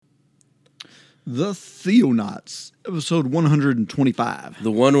The Theonauts, episode 125.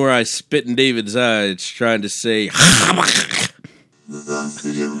 The one where I spit in David's eyes trying to say... The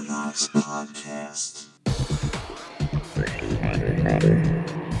Theonauts Podcast.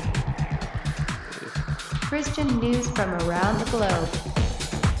 Christian news from around the globe.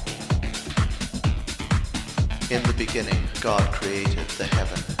 In the beginning, God created the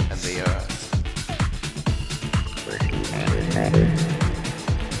heaven and the earth.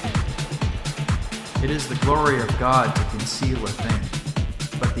 It is the glory of God to conceal a thing,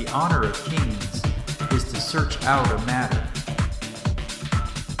 but the honor of kings is to search out a matter.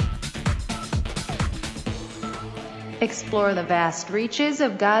 Explore the vast reaches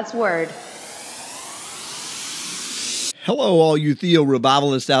of God's Word. Hello, all you Theo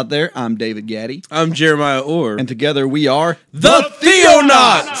revivalists out there. I'm David Gaddy. I'm Jeremiah Orr. And together we are The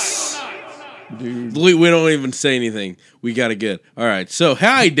Theonauts! Dude. We don't even say anything. We got it good. All right. So,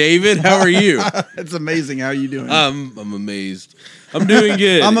 hi, David. How are you? It's amazing. How are you doing? I'm amazed. I'm doing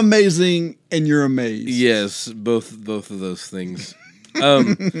good. I'm amazing, and you're amazed. Yes, both of those things.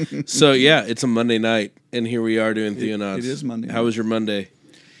 So, yeah, it's a Monday night, and here we are doing Theonauts. It is Monday night. How was your Monday?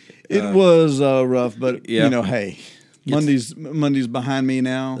 It was rough, but, yeah. Hey, Monday's behind me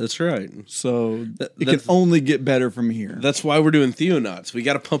now. That's right. So it can only get better from here. That's why we're doing Theonauts. We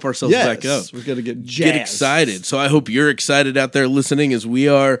got to pump ourselves back up. We've got to get jazzed. Get excited. So I hope you're excited out there listening as we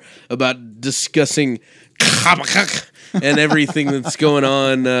are about discussing and everything that's going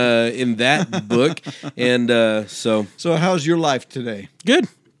on in that book. And so how's your life today? good.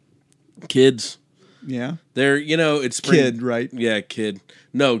 Kids. Yeah. They're, it's spring. Kid, right? Yeah, kid.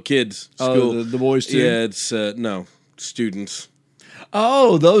 No, kids. School. Oh, the boys too? Yeah, it's, no, students.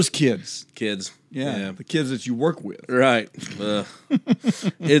 Oh, those kids. Kids. Yeah, the kids that you work with. Right.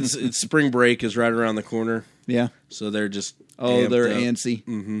 It's spring break is right around the corner. Yeah. So they're just they're up. antsy.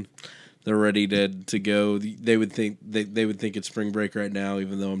 Mm-hmm. They're ready to go. They would think it's spring break right now,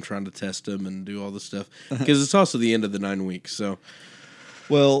 even though I'm trying to test them and do all this stuff because it's also the end of the 9 weeks. So,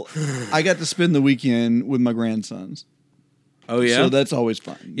 well, I got to spend the weekend with my grandsons. Oh yeah, so that's always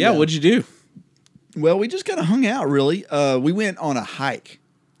fun. Yeah, what'd you do? Well, we just kind of hung out. Really, we went on a hike.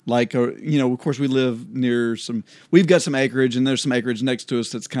 Like, of course, we live near some. We've got some acreage, and there's some acreage next to us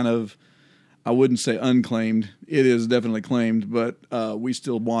that's kind of. I wouldn't say unclaimed. It is definitely claimed, but we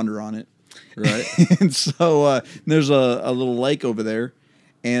still wander on it. Right. And so there's a little lake over there.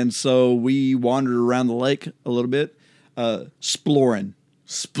 And so we wandered around the lake a little bit, exploring.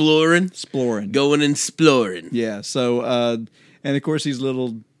 Going and exploring. Yeah. So, and of course, these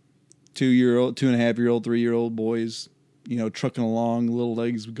little 2.5-year-old, 3-year-old boys, trucking along, little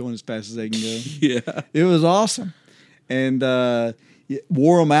legs going as fast as they can go. Yeah. It was awesome. And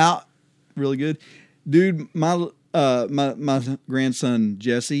wore them out. Really good, dude. My grandson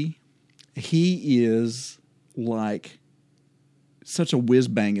Jesse, he is like such a whiz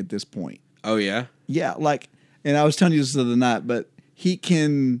bang at this point. Oh yeah, yeah. And I was telling you this the other night, but he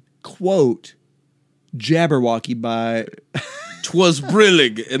can quote Jabberwocky by 'Twas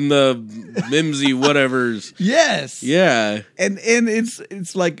brillig in the Mimsy whatevers. Yes, yeah. And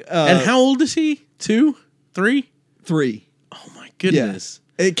it's like. And how old is he? 2, 3? 3. Oh my goodness. Yeah.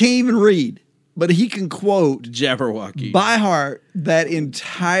 It can't even read, but he can quote Jabberwocky by heart that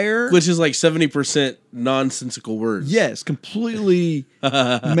entire, which is like 70% nonsensical words. Yes, completely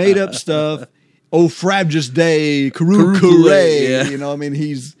made up stuff. Oh, Frabjous Day, Karoo-Kooray. Yeah.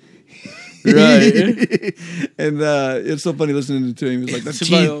 He's right. And it's so funny listening to him. He's like the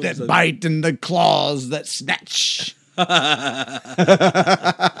teeth that bite and the claws that snatch.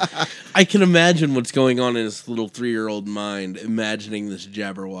 I can imagine what's going on in his little 3-year-old mind, imagining this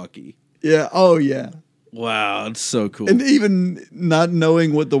Jabberwocky. Yeah. Oh, yeah. Wow, it's so cool. And even not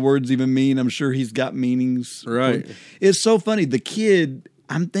knowing what the words even mean, I'm sure he's got meanings. Right. It's so funny. The kid,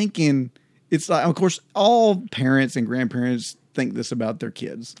 I'm thinking, it's like, of course, all parents and grandparents think this about their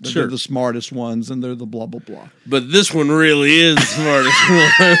kids. Sure. They're the smartest ones and they're the blah, blah, blah. But this one really is the smartest one.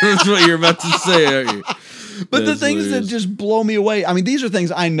 That's what you're about to say, aren't you? But the things that just blow me away, these are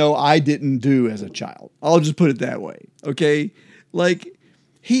things I know I didn't do as a child. I'll just put it that way. Okay? Like,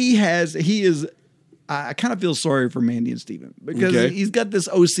 I kind of feel sorry for Mandy and Steven because he's got this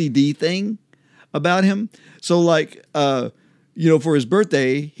OCD thing about him. So for his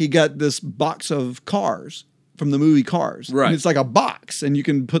birthday, he got this box of Cars from the movie Cars. Right. And it's like a box and you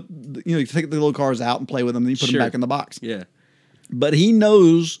can put, you take the little cars out and play with them and then you put them back in the box. Yeah. But he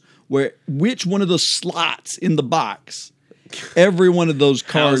knows which one of the slots in the box every one of those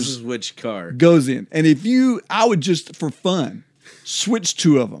cars which car goes in. And I would just for fun switch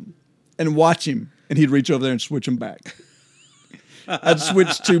 2 of them and watch him, and he'd reach over there and switch them back. I'd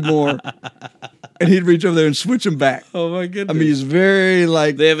switch 2 more. and he'd reach over there and switch them back. Oh my goodness! I mean, he's very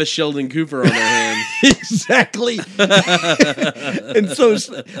like they have a Sheldon Cooper on their hands. exactly. And so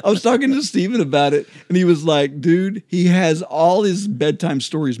I was talking to Steven about it, and he was like, dude, he has all his bedtime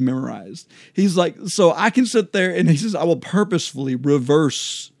stories memorized. He's like, so I can sit there, and he says, I will purposefully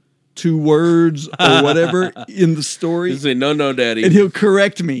reverse 2 words or whatever in the story. You say, no, daddy. And he'll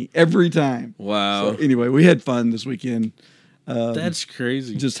correct me every time. Wow. So anyway, we had fun this weekend. That's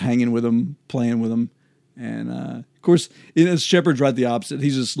crazy. Just hanging with him, playing with him. And of course, Shepard's right the opposite.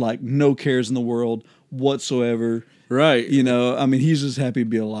 He's just like no cares in the world whatsoever. Right. You know, I mean, he's just happy to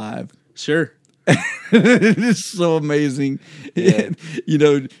be alive. Sure. It is so amazing. Yeah. You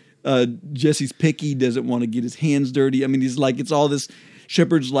know, Jesse's picky, doesn't want to get his hands dirty. I mean, he's like, it's all this.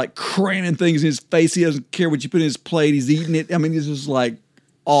 Shepard's like cramming things in his face. He doesn't care what you put in his plate. He's eating it. I mean, he's just like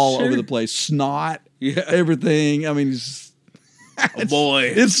all Sure. over the place. Snot. Yeah. Everything. I mean, he's just, Oh boy.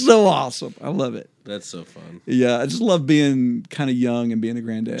 it's so awesome. I love it. That's so fun. Yeah, I just love being kind of young and being a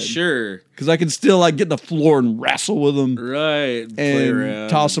granddad. Sure. Because I can still like get on the floor and wrestle with them Right. Play and around.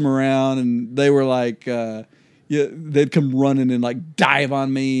 toss them around. And they were like, yeah, they'd come running and like dive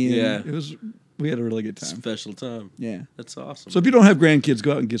on me. And Yeah. we had a really good time. Special time. Yeah. That's awesome. So if you don't have grandkids,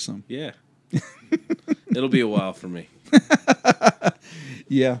 go out and get some. Yeah. It'll be a while for me.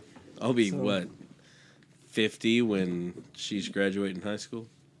 Yeah. I'll be, 50 when she's graduating high school?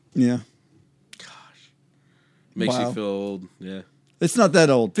 Yeah. Makes Wow. you feel old. Yeah. It's not that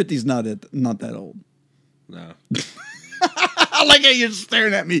old. 50's not that old. No. I like how you're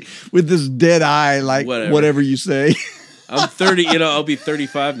staring at me with this dead eye, like whatever you say. I'm 30. I'll be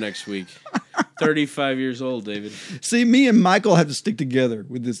 35 next week. 35 years old, David. See, me and Michael have to stick together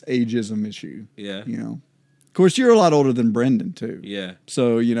with this ageism issue. Yeah. You know, of course, you're a lot older than Brendan too. Yeah.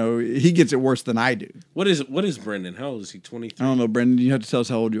 So you know he gets it worse than I do. What is Brendan? How old is he? 23? I don't know, Brendan. You have to tell us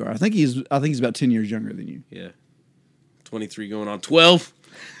how old you are. I think he's about 10 years younger than you. Yeah. 23 going on 12.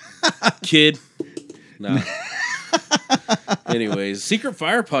 Kid. Nah. Anyways, Secret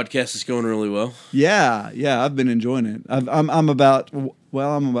Fire podcast is going really well. Yeah, I've been enjoying it. I'm about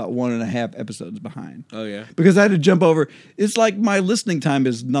 1.5 episodes behind. Oh yeah. Because I had to jump over. It's like my listening time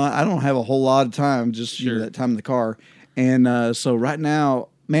is not. I don't have a whole lot of time. Just Sure. that time in the car, and so right now,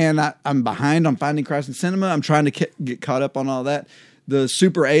 man, I'm behind on Finding Christ in Cinema. I'm trying to get caught up on all that. The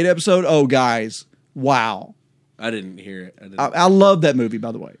Super 8 episode. Oh, guys, wow. I didn't hear it. I love that movie,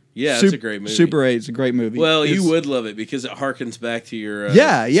 by the way. Yeah, it's a great movie. Super 8 is a great movie. Well, you It's- would love it because it harkens back to your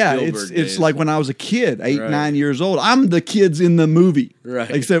Yeah. Spielberg It's days. like when I was a kid, 8, Right. 9 years old. I'm the kids in the movie, Right.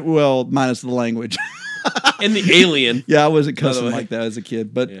 Except, well, minus the language. and the alien. Yeah, I wasn't By the cussing way. like that as a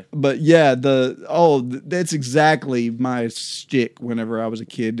kid, but Yeah. that's exactly my shtick. Whenever I was a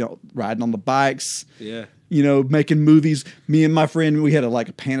kid, riding on the bikes, Yeah. you know, making movies. Me and my friend, we had a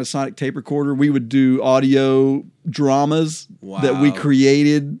Panasonic tape recorder. We would do audio dramas that we Wow.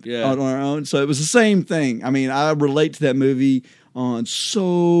 created Yeah. on our own. So it was the same thing. I mean, I relate to that movie on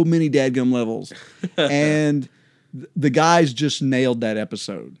so many dadgum levels, and the guys just nailed that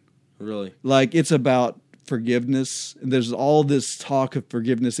episode. Really. Like, it's about forgiveness, and there's all this talk of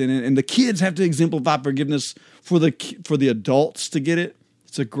forgiveness in it, and the kids have to exemplify forgiveness for the adults to get it.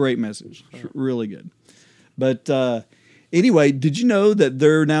 It's a great message. It's really good. But anyway, did you know that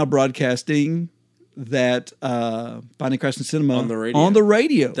they're now broadcasting that Finding Christ in Cinema On the radio. On the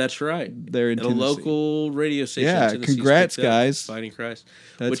radio. That's right. They're in At a Tennessee. local radio station. Yeah, Tennessee's congrats, picked up, guys. Finding Christ.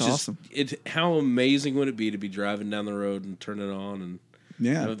 That's which awesome. How amazing would it be to be driving down the road and turn it on and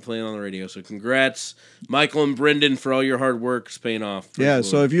have it playing on the radio? So congrats, Michael and Brendan, for all your hard work. It's paying off. Yeah,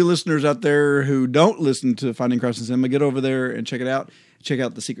 so if you listeners out there who don't listen to Finding Christ in Cinema, get over there and check it out. Check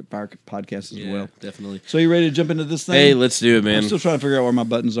out the Secret Fire podcast as well. Definitely. So you ready to jump into this thing? Hey, let's do it, man. I'm still trying to figure out where my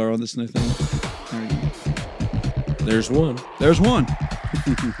buttons are on this new thing. There you go. There's one. There's one.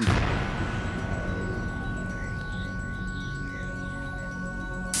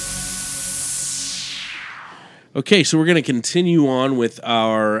 Okay, so we're going to continue on with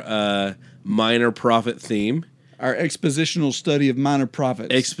our minor prophet theme. Our expositional study of minor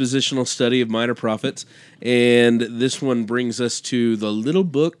prophets. Expositional study of minor prophets. And this one brings us to the little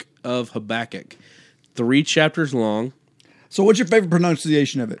book of Habakkuk. 3 chapters long. So what's your favorite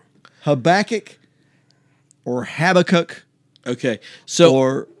pronunciation of it? Habakkuk or Habakkuk? Okay, so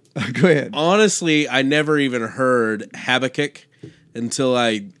Or, go ahead. honestly, I never even heard Habakkuk until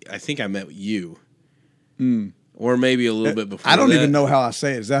I think I met you. Or maybe a little bit before I don't that. even know how I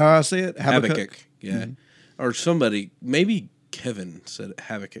say it. Is that how I say it? Habakkuk. Yeah. Or somebody, maybe Kevin said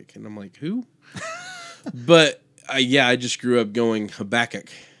Habakkuk. And I'm like, who? But I just grew up going Habakkuk.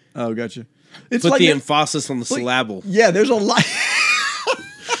 Oh, gotcha. It's Put like the that- emphasis on the syllable. Yeah, there's a lot.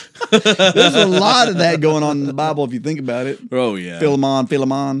 There's a lot of that going on in the Bible if you think about it. Oh yeah. Philemon,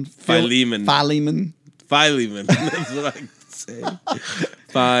 Philemon. Philemon. Philemon. That's what I can say.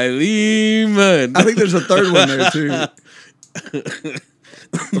 Philemon. I think there's a third one there too.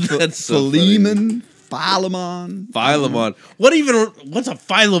 That's so funny. Philemon. Philemon. What's a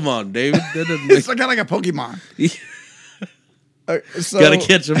Philemon, David? That doesn't make It's kind of like a Pokemon. So, Gotta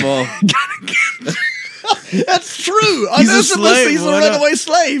catch them all. That's true. He's a Onesimus, slave, he's a why not? runaway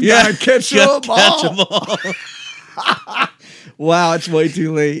slave. Yeah. Gotta catch Gotta them catch all. 'em all. Wow, it's way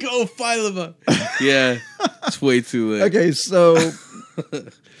too late. Go Philemon. Yeah, it's way too late. Okay, so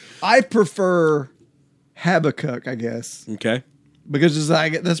I prefer Habakkuk, I guess, Okay. because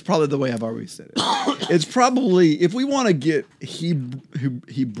that's probably the way I've always said it. It's probably, if we want to get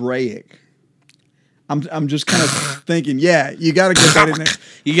Hebraic, I'm just kind of thinking, yeah, you got to get that in there.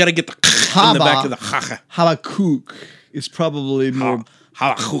 You got to get the in the back of the Habakkuk is probably more,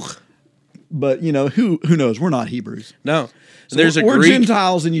 Habakkuk. but who knows? We're not Hebrews. No, there's a We're Greek.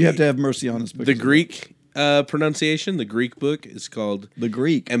 Gentiles, and you have to have mercy on us. The Greek pronunciation, the Greek book is called The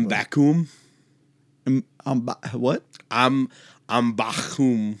Greek. Ambakum. What? Ambakum.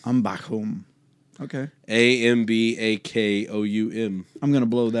 Ambachum. Okay. Ambakoum. I'm going to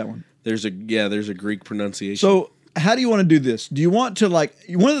blow that one. There's a Greek pronunciation. So, how do you want to do this? Do you want to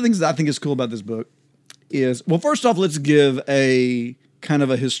one of the things that I think is cool about this book is, well, first off, let's give a kind of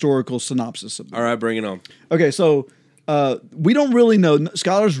a historical synopsis of it. All right, bring it on. Okay, so we don't really know,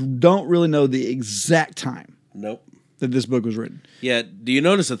 scholars don't really know the exact time Nope. that this book was written. Yeah. Do you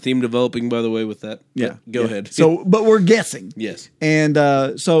notice a theme developing, by the way, with that? Yeah. Go Yeah. ahead. So, but we're guessing. yes. And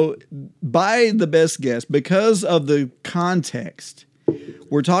so, by the best guess, because of the context,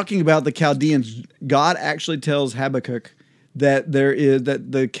 we're talking about the Chaldeans. God actually tells Habakkuk that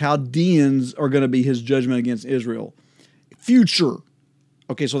the Chaldeans are going to be his judgment against Israel. Future.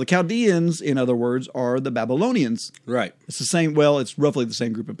 Okay, so the Chaldeans, in other words, are the Babylonians. Right. It's the same. Well, it's roughly the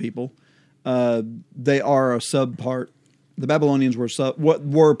same group of people. They are a subpart. The Babylonians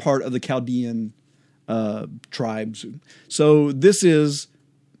were part of the Chaldean tribes. So this is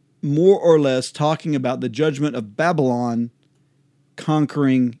more or less talking about the judgment of Babylon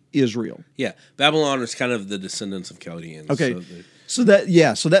conquering Israel. Yeah. Babylon is kind of the descendants of Chaldeans. Okay, So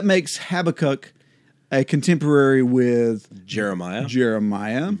so that makes Habakkuk a contemporary with Jeremiah.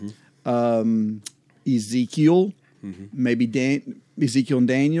 Jeremiah, Ezekiel, maybe Ezekiel and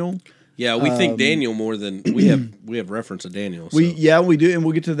Daniel. Yeah, we think Daniel more than we have reference to Daniel. So. We do, and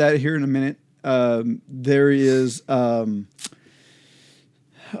we'll get to that here in a minute. There is,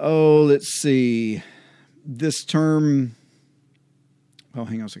 let's see, this term. Oh,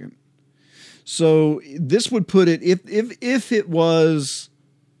 hang on a second. So this would put it if it was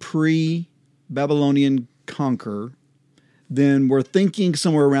pre-Babylonian conquer, then we're thinking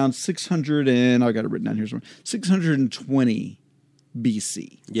somewhere around 600 and I got it written down here somewhere. 620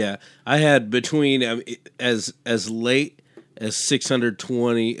 BC. Yeah, I had between as late as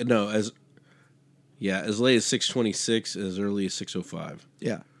 620. No, as late as 626, as early as 605.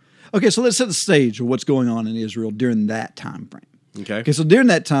 Yeah. Okay, so let's set the stage of what's going on in Israel during that time frame. Okay. So during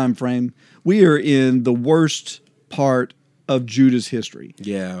that time frame, we are in the worst part of Judah's history.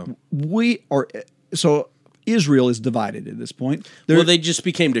 Yeah. So Israel is divided at this point. They just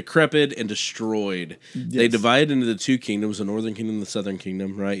became decrepit and destroyed. Yes. They divided into the two kingdoms, the northern kingdom and the southern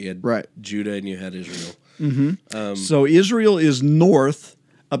kingdom, right? You had Right. Judah and you had Israel. So Israel is north,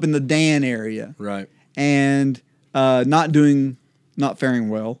 up in the Dan area, Right. and not faring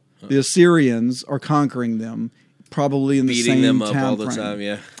well. The Assyrians are conquering them, probably in the Beating same them up time all the frame. time,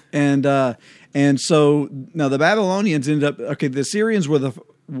 yeah. And so now the Babylonians ended up. Okay, the Assyrians were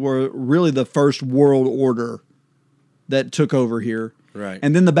really the first world order that took over here, Right.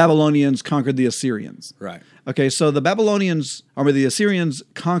 And then the Babylonians conquered the Assyrians. Right. Okay, so the Assyrians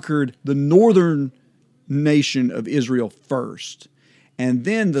conquered the northern nation of Israel first, and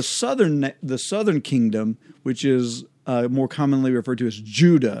then the southern kingdom, which is more commonly referred to as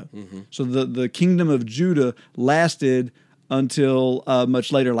Judah. So the kingdom of Judah lasted until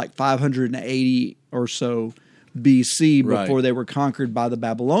much later, like 580 or so BC, Right. before they were conquered by the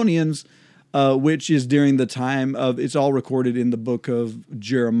Babylonians, which is during the time of, it's all recorded in the book of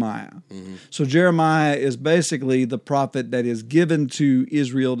Jeremiah. So Jeremiah is basically the prophet that is given to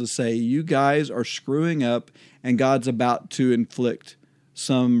Israel to say, you guys are screwing up and God's about to inflict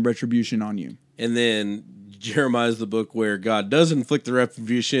some retribution on you. And then Jeremiah is the book where God does inflict the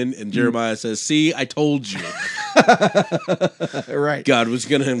retribution, and Jeremiah says, see, I told you. Right. God was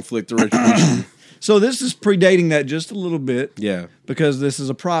going to inflict the retribution. So this is predating that just a little bit. Yeah. Because this is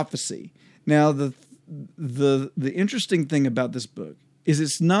a prophecy. Now, the interesting thing about this book is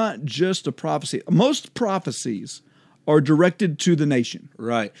it's not just a prophecy. Most prophecies are directed to the nation.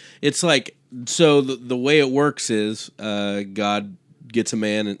 Right. It's like, so the way it works is God gets a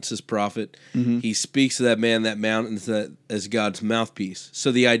man, and it's his prophet. He speaks to that man as God's mouthpiece.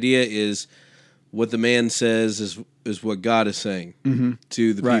 So the idea is what the man says is what God is saying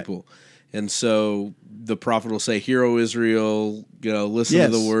to the people. And so the prophet will say, "Hear, O Israel, listen to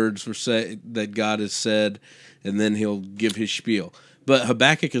the words that God has said," and then he'll give his spiel. But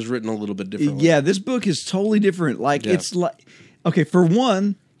Habakkuk is written a little bit differently. Yeah, this book is totally different. It's like, okay, for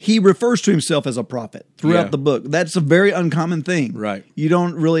one, he refers to himself as a prophet throughout the book. That's a very uncommon thing. Right. You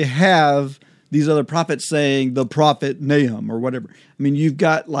don't really have these other prophets saying the prophet Nahum or whatever. I mean, you've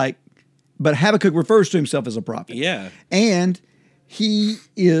got but Habakkuk refers to himself as a prophet. Yeah. And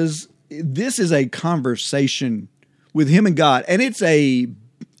this is a conversation with him and God. And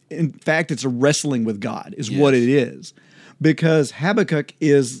in fact, it's a wrestling with God is what it is. Because Habakkuk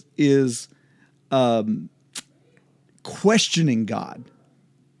is questioning God.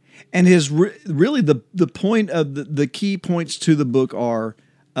 And his really the point of the key points to the book are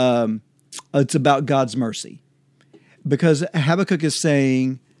it's about God's mercy. Because Habakkuk is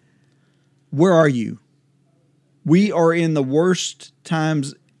saying, where are you? We are in the worst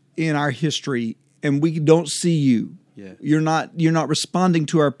times in our history, and we don't see you. Yeah. You're not responding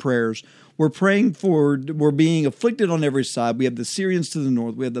to our prayers. We're being afflicted on every side. We have the Syrians to the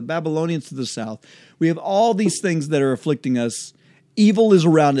north. We have the Babylonians to the south. We have all these things that are afflicting us. Evil is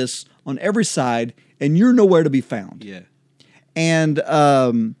around us on every side, and you're nowhere to be found. Yeah. And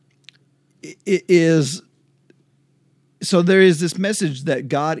it is... So there is this message that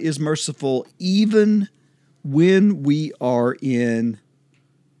God is merciful even when we are in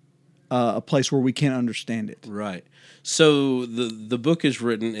a place where we can't understand it. Right. So the book is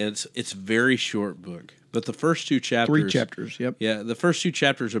written, and it's a very short book, but the first 2 chapters... 3 chapters, yep. Yeah, the first 2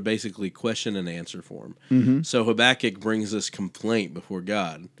 chapters are basically question and answer form. So Habakkuk brings this complaint before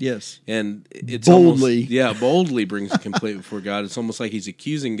God. Yes. And it's boldly. Boldly brings a complaint before God. It's almost like he's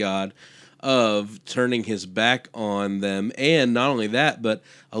accusing God of turning his back on them, and not only that, but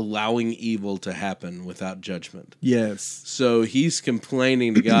allowing evil to happen without judgment. Yes. So he's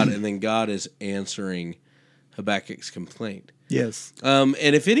complaining to God, and then God is answering Habakkuk's complaint. Yes. And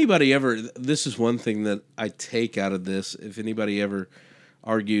if anybody ever, this is one thing that I take out of this, if anybody ever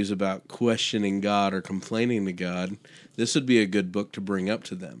argues about questioning God or complaining to God, this would be a good book to bring up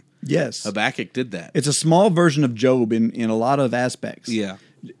to them. Yes. Habakkuk did that. It's a small version of Job in a lot of aspects. Yeah.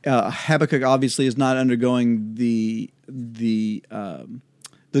 Habakkuk obviously is not undergoing the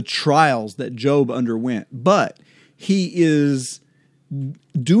trials that Job underwent, but he is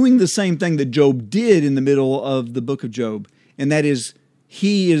doing the same thing that Job did in the middle of the book of Job, and that is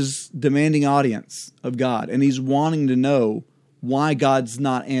he is demanding audience of God, and he's wanting to know why God's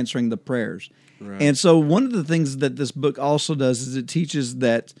not answering the prayers. Right. And so one of the things that this book also does is it teaches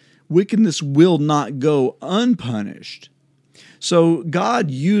that wickedness will not go unpunished. So God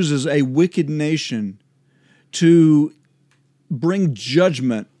uses a wicked nation to bring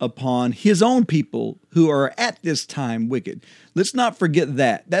judgment upon his own people who are at this time wicked. Let's not forget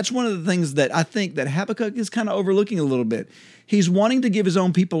that. That's one of the things that I think that Habakkuk is kind of overlooking a little bit. He's wanting to give his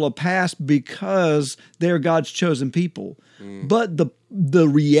own people a pass because they're God's chosen people. But the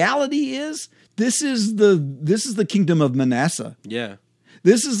reality is this is the kingdom of Manasseh. Yeah.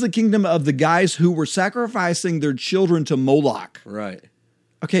 This is the kingdom of the guys who were sacrificing their children to Moloch. Right.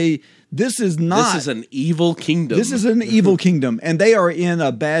 Okay, this is not... This is an evil kingdom. This is an evil kingdom, and they are in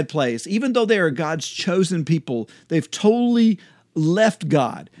a bad place. Even though they are God's chosen people, they've totally left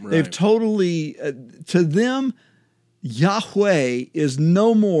God. Right. They've totally... to them, Yahweh is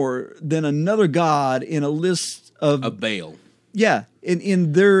no more than another god in a list of... A Baal. Yeah,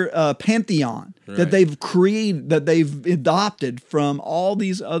 in their pantheon that they've created, that they've adopted from all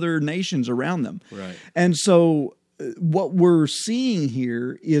these other nations around them. Right. And so what we're seeing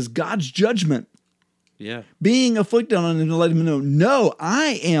here is God's judgment. Yeah. Being afflicted on him to let him know, no,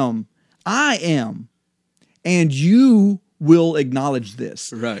 I am. And you will acknowledge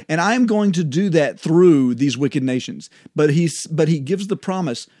this. Right. And I'm going to do that through these wicked nations. But he gives the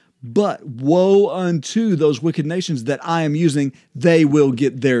promise, but woe unto those wicked nations that I am using, they will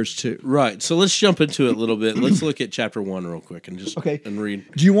get theirs too. Right. So let's jump into it a little bit. Let's look at chapter 1 real quick and just and read.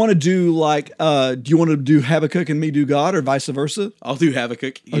 Do you want to do Habakkuk and me do God, or vice versa? I'll do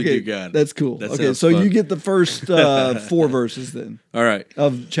Habakkuk, you do God. That's cool. That okay, sounds so fun. you get the first 4 verses then. All right.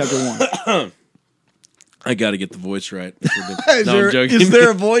 Of chapter 1. I got to get the voice right. I'm joking. Is there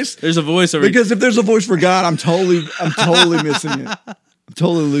a voice? There's a voice over Because if there's a voice for God, I'm totally missing it. I'm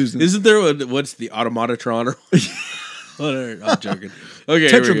totally losing it. Isn't there what's the automatatron? Whatever. I'm joking. Okay. here we go.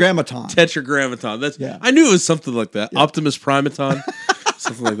 Tetragrammaton. Tetragrammaton. That's. Yeah. I knew it was something like that. Optimus Primaton.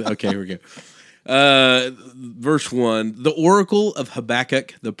 Something like that. Okay, here we go. Verse 1. The oracle of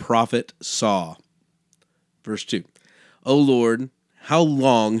Habakkuk the prophet saw. Verse 2. O Lord, how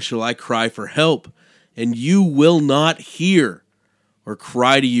long shall I cry for help, and you will not hear, or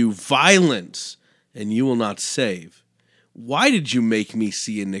cry to you violence, and you will not save? Why did you make me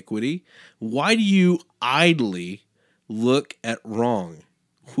see iniquity? Why do you idly look at wrong?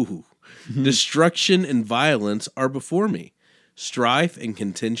 Ooh. Destruction and violence are before me. Strife and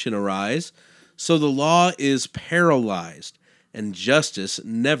contention arise. So the law is paralyzed, and justice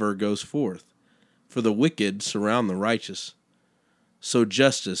never goes forth. For the wicked surround the righteous. So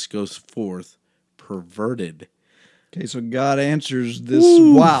justice goes forth perverted. Okay, so God answers this.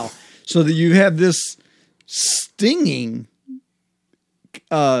 Wow. So that you have this stinging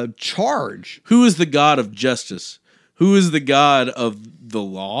charge. Who is the God of justice? Who is the God of the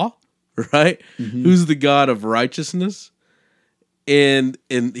law? Right? Who's the God of righteousness? And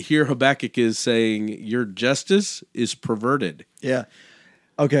here Habakkuk is saying your justice is perverted. Yeah.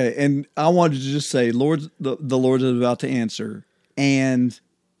 Okay, and I wanted to just say, Lord, the Lord is about to answer, and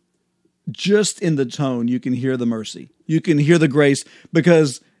just in the tone, you can hear the mercy. You can hear the grace,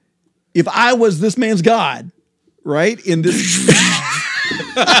 because if I was this man's God, right, in this...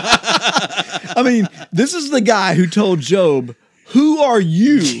 I mean, this is the guy who told Job, who are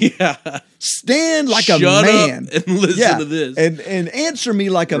you? Yeah. Stand like Shut a man. up and listen to this. And answer me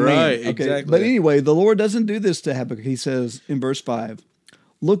like a man. Right, Okay. exactly. But anyway, the Lord doesn't do this to Habakkuk. He says in verse 5,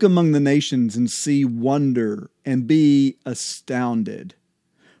 look among the nations and see wonder and be astounded.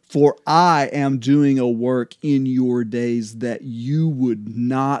 For I am doing a work in your days that you would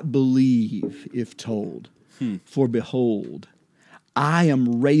not believe if told. For behold, I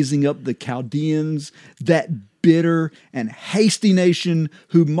am raising up the Chaldeans, that bitter and hasty nation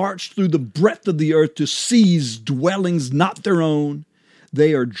who marched through the breadth of the earth to seize dwellings not their own.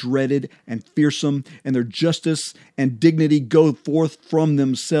 They are dreaded and fearsome, and their justice and dignity go forth from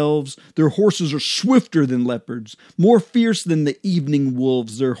themselves. Their horses are swifter than leopards, more fierce than the evening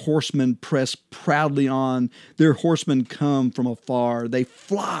wolves. Their horsemen press proudly on. Their horsemen come from afar. They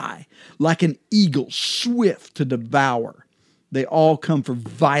fly like an eagle, swift to devour. They all come for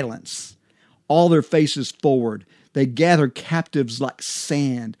violence, all their faces forward. They gather captives like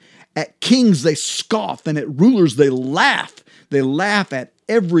sand. At kings they scoff, and at rulers they laugh. They laugh at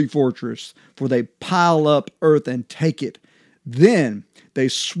every fortress, for they pile up earth and take it. Then they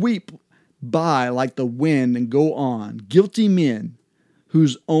sweep by like the wind and go on, guilty men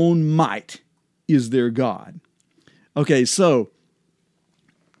whose own might is their God. Okay, so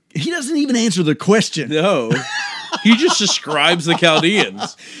he doesn't even answer the question. No. He just describes the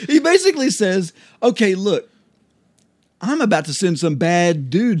Chaldeans. He basically says, okay, look, I'm about to send some bad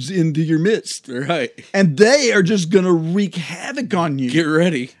dudes into your midst. Right. And they are just going to wreak havoc on you. Get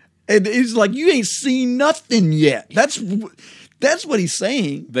ready. And it's like, you ain't seen nothing yet. That's what he's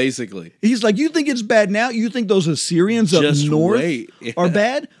saying. Basically. He's like, you think it's bad now? You think those Assyrians up Just north wait. Yeah. are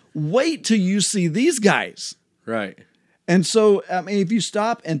bad? Wait till you see these guys. Right. And so, I mean, if you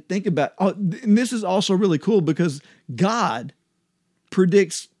stop and think about, and this is also really cool because God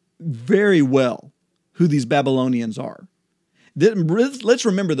predicts very well who these Babylonians are. Let's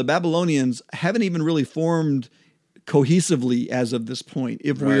remember, the Babylonians haven't even really formed cohesively as of this point,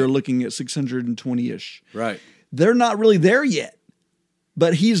 if we Right. are looking at 620-ish. Right. They're not really there yet,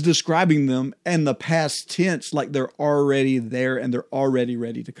 but he's describing them in the past tense like they're already there and they're already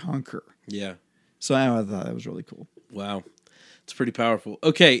ready to conquer. Yeah. So I thought that was really cool. Wow. It's pretty powerful.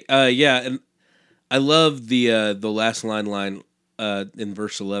 Okay. Yeah. And I love the last line in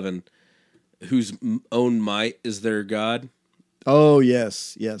verse 11, whose own might is their God. Oh,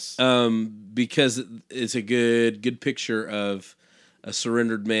 yes. Because it's a good picture of a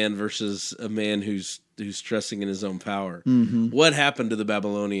surrendered man versus a man who's trusting in his own power. Mm-hmm. What happened to the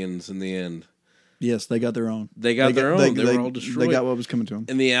Babylonians in the end? Yes, they got their own. They got their own. They were all destroyed. They got what was coming to them.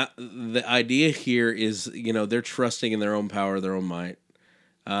 And the idea here is, they're trusting in their own power, their own might.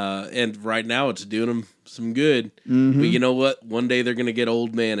 And right now it's doing them some good. Mm-hmm. But you know what? One day they're going to get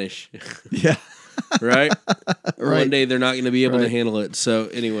old manish. Yeah. Right? Right. One day they're not going to be able to Right. handle it. So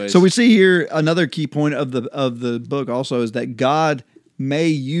anyways. So we see here another key point of the book also is that God may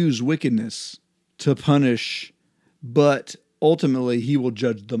use wickedness to punish, but ultimately he will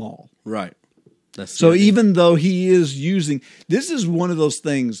judge them all. Right. That's So the idea. even though he is using, this is one of those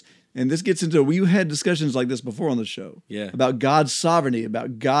things, and this gets into, we had discussions like this before on the show. Yeah. About God's sovereignty,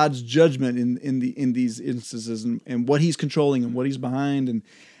 about God's judgment in these instances, and what he's controlling and what he's behind.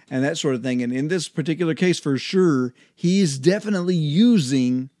 and that sort of thing. And in this particular case, for sure, he's definitely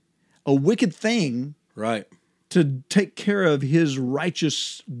using a wicked thing Right. to take care of his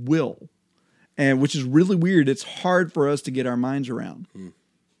righteous will, and which is really weird. It's hard for us to get our minds around.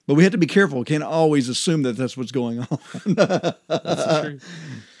 But we have to be careful. We can't always assume that that's what's going on. That's true.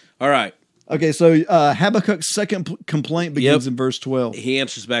 All right. Okay, so Habakkuk's second complaint begins in verse 12. He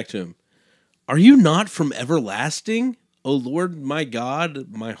answers back to him, "Are you not from everlasting, O Lord my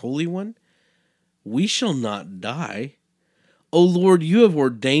God, my Holy One? We shall not die. O Lord, you have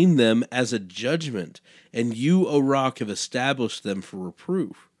ordained them as a judgment, and you, O Rock, have established them for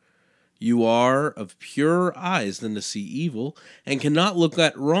reproof. You are of purer eyes than to see evil, and cannot look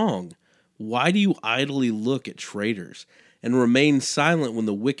at wrong. Why do you idly look at traitors, and remain silent when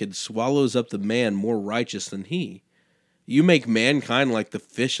the wicked swallows up the man more righteous than he? You make mankind like the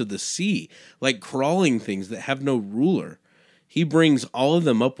fish of the sea, like crawling things that have no ruler. He brings all of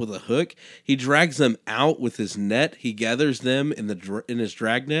them up with a hook. He drags them out with his net. He gathers them in his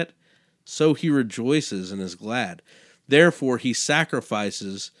dragnet. So he rejoices and is glad. Therefore he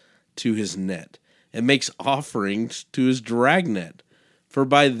sacrifices to his net, and makes offerings to his dragnet. For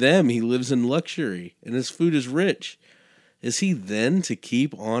by them he lives in luxury, and his food is rich. Is he then to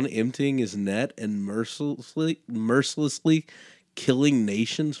keep on emptying his net and mercilessly killing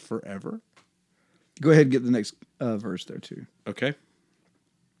nations forever?" Go ahead and get the next verse there, too. Okay.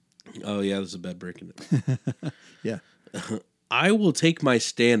 Oh, yeah, this is a bad break in it. Yeah. "I will take my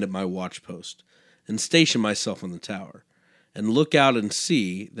stand at my watchpost, and station myself on the tower, and look out and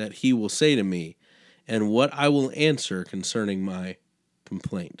see that he will say to me, and what I will answer concerning my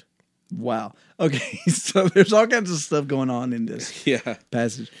complaint." Wow. Okay, so there's all kinds of stuff going on in this Yeah.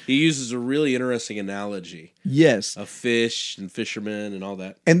 passage. He uses a really interesting analogy Yes. of fish and fishermen and all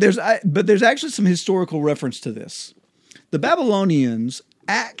that. And there's actually some historical reference to this. The Babylonians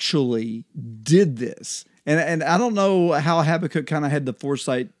actually did this. And I don't know how Habakkuk kind of had the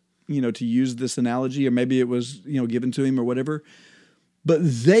foresight, to use this analogy, or maybe it was, given to him or whatever. But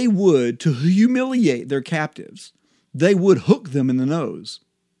they would, to humiliate their captives, they would hook them in the nose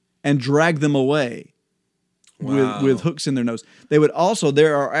and drag them away with hooks in their nose. They would also,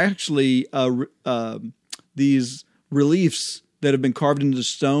 there are actually these reliefs that have been carved into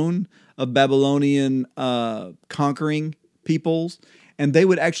stone of Babylonian conquering peoples, and they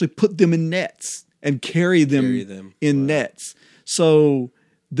would actually put them in nets and carry them in nets. So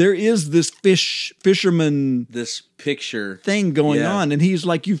there is this fisherman this picture thing going on, and he's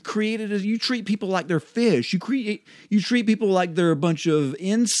like, you treat people like they're fish. You treat people like they're a bunch of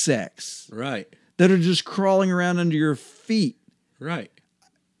insects, right, that are just crawling around under your feet. Right.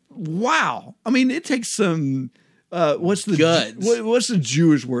 Wow. I mean, it takes some what's the guts. What's the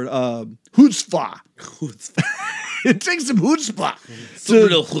Jewish word? Chutzpah. It takes some chutzpah. Some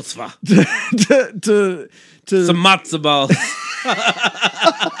real chutzpah. to Some matzo balls.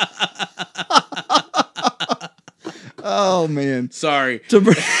 Oh man. Sorry.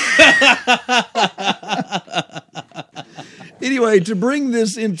 Anyway, to bring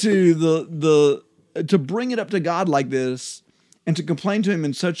this into to bring it up to God like this and to complain to him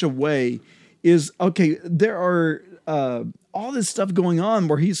in such a way is, okay, there are all this stuff going on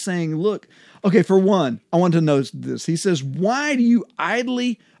where he's saying, look, okay, for one, I want to notice this. He says, why do you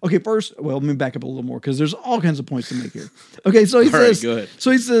idly... Okay, first, well, let me back up a little more because there's all kinds of points to make here. Okay, so he says, go ahead.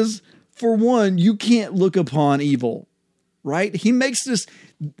 So he says, for one, you can't look upon evil, right? He makes this...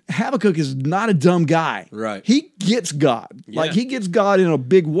 Habakkuk is not a dumb guy. Right. He gets God. Yeah. Like, he gets God in a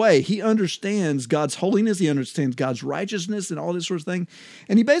big way. He understands God's holiness. He understands God's righteousness and all this sort of thing.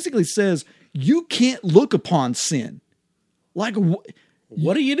 And he basically says, you can't look upon sin. Like,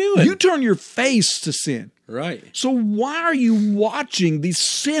 What are you doing? you turn your face to sin. Right. So why are you watching these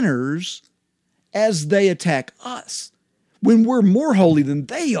sinners as they attack us when we're more holy than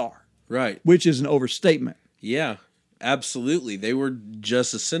they are? Right. Which is an overstatement. Yeah, absolutely. They were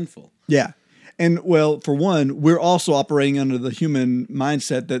just as sinful. Yeah. And well, for one, we're also operating under the human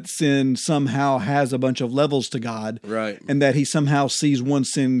mindset that sin somehow has a bunch of levels to God. Right. And that he somehow sees one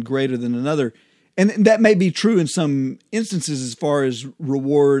sin greater than another. And that may be true in some instances as far as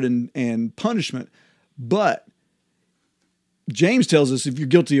reward and punishment. But James tells us if you're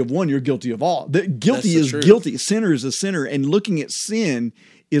guilty of one, you're guilty of all. That guilty is truth. guilty. Sinner is a sinner. And looking at sin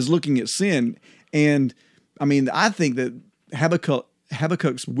is looking at sin. And I mean, I think that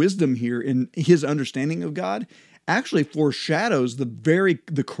Habakkuk's wisdom here in his understanding of God actually foreshadows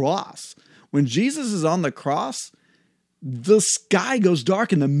the cross. When Jesus is on the cross, the sky goes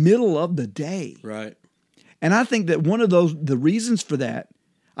dark in the middle of the day. Right. And I think that one of the reasons for that,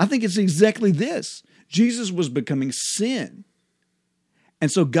 I think it's exactly this. Jesus was becoming sin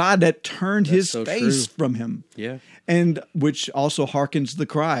And so God had turned his so face true. from him. Yeah. And which also harkens the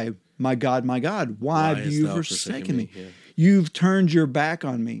cry, my God, why do hast you thou forsaken me? Yeah. You've turned your back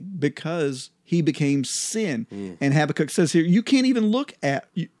on me, because he became sin. And Habakkuk says here, you can't even look at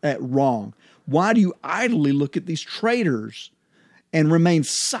wrong. Why do you idly look at these traitors and remain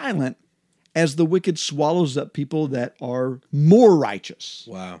silent as the wicked swallows up people that are more righteous?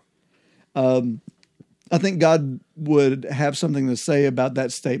 Wow. I think God would have something to say about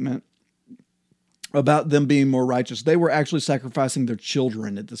that statement, about them being more righteous. They were actually sacrificing their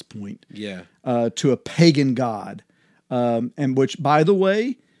children at this point Yeah. to a pagan god. And which, by the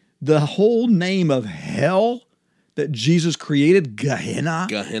way, the whole name of hell that Jesus created, Gehenna,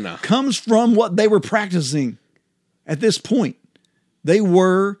 comes from what they were practicing at this point. They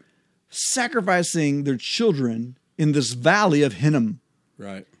were sacrificing their children in this valley of Hinnom.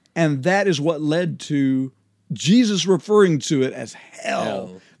 Right. And that is what led to Jesus referring to it as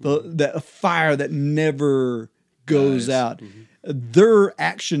hell. The fire that never goes out. Their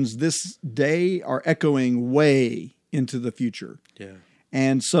actions this day are echoing way into the future. Yeah.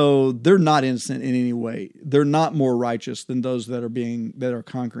 And so they're not innocent in any way. They're not more righteous than those that are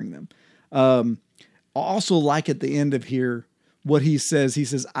conquering them. I also like at the end of here what he says. He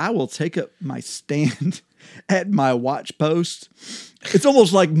says, I will take up my stand at my watch post. It's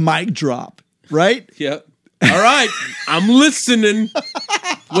almost like mic drop, right? Yep. All right. I'm listening.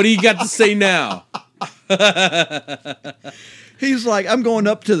 What do you got to say now? He's like, I'm going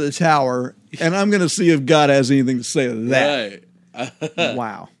up to the tower and I'm going to see if God has anything to say to that. Right.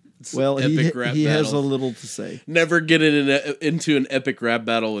 Wow. Well, epic rap he has a battle. little to say. Never get into an epic rap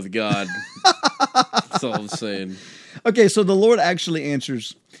battle with God. That's all I'm saying. Okay, so the Lord actually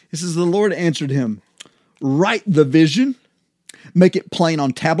answers. He says, the Lord answered him, write the vision, make it plain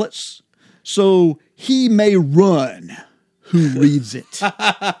on tablets, so he may run who reads it.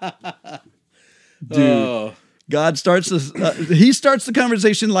 Dude, Oh, God starts this. He starts the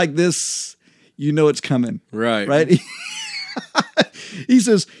conversation like this. You know it's coming, right. right? He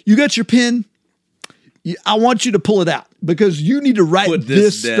says, "You got your pen. I want you to pull it out because you need to write Put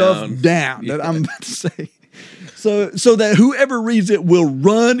this this stuff down. down that I'm about to say, so that whoever reads it will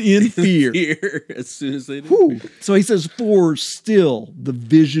run in fear." Here, as soon as they do. Whew. So he says, "For still the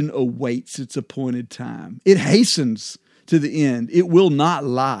vision awaits its appointed time. It hastens to the end. It will not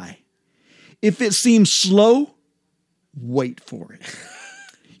lie. If it seems slow, wait for it.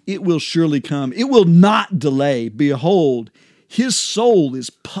 It will surely come. It will not delay. Behold, his soul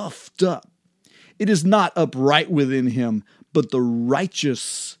is puffed up. It is not upright within him, but the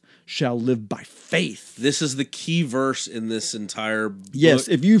righteous shall live by faith." This is the key verse in this entire book. Yes,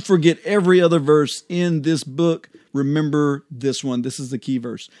 if you forget every other verse in this book, remember this one. This is the key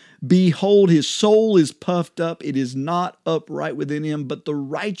verse. Behold, his soul is puffed up. It is not upright within him, but the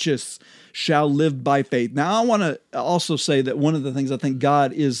righteous shall live by faith. Now, I want to also say that one of the things I think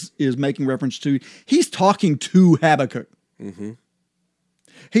God is making reference to, he's talking to Habakkuk. Mm-hmm.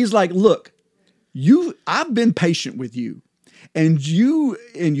 He's like, look, I've been patient with you. And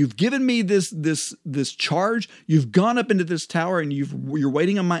you've given me this charge. You've gone up into this tower and you're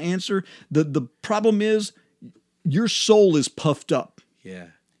waiting on my answer. The problem is your soul is puffed up. Yeah.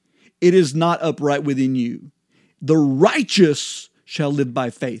 It is not upright within you. The righteous shall live by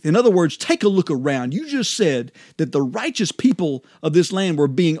faith. In other words, take a look around. You just said that the righteous people of this land were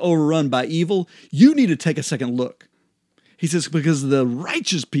being overrun by evil. You need to take a second look. He says, because the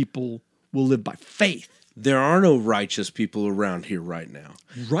righteous people will live by faith. There are no righteous people around here right now.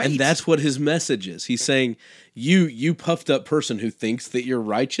 Right. And that's what his message is. He's saying, you puffed up person who thinks that you're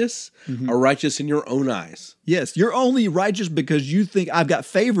righteous are righteous in your own eyes. Yes, you're only righteous because you think I've got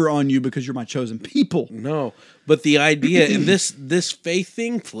favor on you because you're my chosen people. No, but the idea, and this faith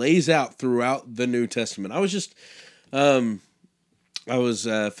thing plays out throughout the New Testament. I was just, I was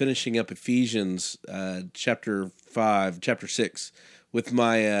finishing up Ephesians chapter 6 with my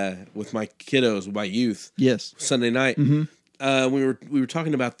kiddos, with my youth. Yes. Sunday night. We were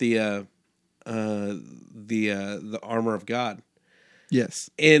talking about the armor of God. Yes.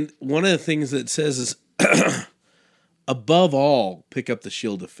 And one of the things that it says is, above all, pick up the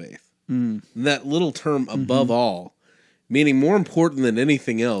shield of faith. And that little term, above all, meaning more important than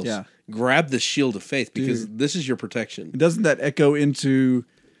anything else, grab the shield of faith because this is your protection. Doesn't that echo into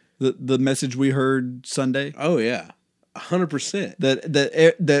the message we heard Sunday? Oh, yeah. 100%.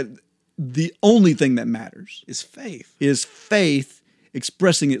 That the only thing that matters Is faith. is faith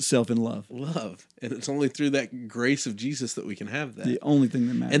expressing itself in love. Love. And it's only through that grace of Jesus that we can have that. The only thing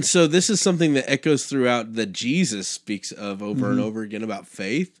that matters. And so this is something that echoes throughout that Jesus speaks of over and over again about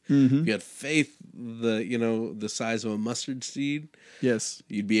faith. If you had faith, the size of a mustard seed, yes.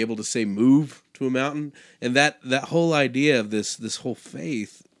 you'd be able to say move to a mountain. And that whole idea of this whole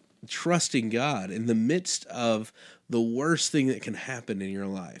faith, trusting God in the midst of the worst thing that can happen in your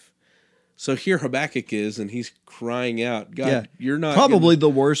life. So here Habakkuk is, and he's crying out, God, you're not... Probably the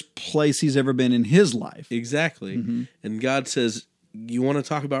worst place he's ever been in his life. Exactly. And God says, you want to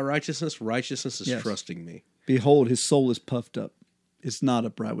talk about righteousness? Righteousness is trusting me. Behold, his soul is puffed up. It's not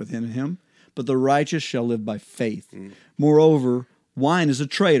upright within him, but the righteous shall live by faith. Moreover, wine is a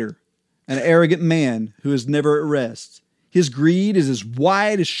traitor, an arrogant man who is never at rest. His greed is as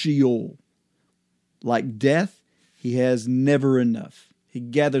wide as Sheol. Like death, he has never enough. He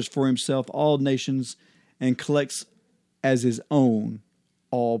gathers for himself all nations and collects as his own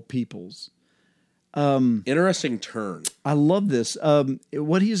all peoples. Interesting turn. I love this.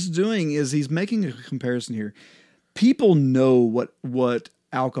 What he's doing is he's making a comparison here. People know what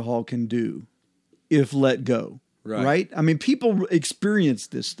alcohol can do if let go, right? I mean, people experience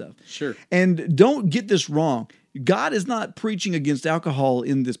this stuff. Sure. And don't get this wrong. God is not preaching against alcohol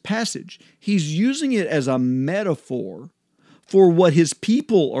in this passage. He's using it as a metaphor for what his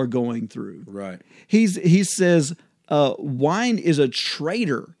people are going through. Right. He says wine is a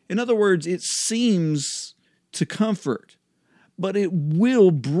traitor. In other words, it seems to comfort, but it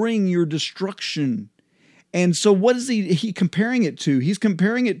will bring your destruction. And so what is he comparing it to? He's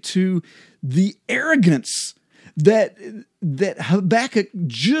comparing it to the arrogance that Habakkuk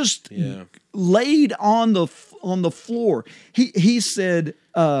just laid on the floor. He said,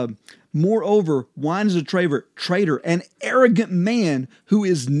 moreover, wine is a traitor, an arrogant man who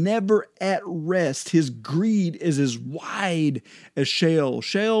is never at rest. His greed is as wide as Sheol.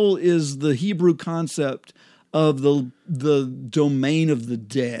 Sheol is the Hebrew concept of the domain of the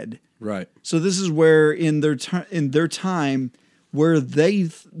dead. Right. So this is where in their time where they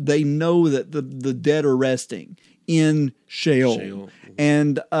know that the dead are resting in Sheol.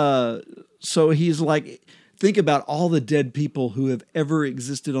 And so he's like, think about all the dead people who have ever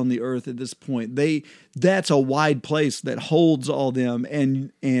existed on the earth at this point. That's a wide place that holds all them.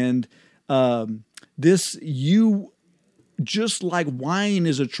 And this, you, just like wine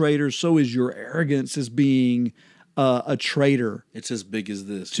is a traitor, so is your arrogance as being a traitor. It's as big as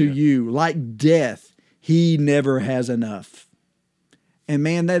this. To you. Like death, he never has enough. And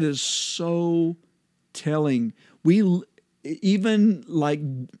man, that is so telling. We even like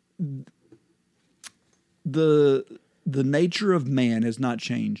the nature of man has not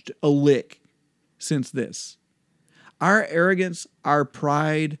changed a lick since this. Our arrogance, our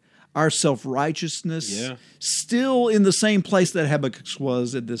pride, our self-righteousness, still in the same place that Habakkuk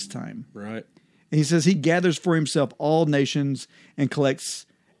was at this time. Right. And he says he gathers for himself all nations and collects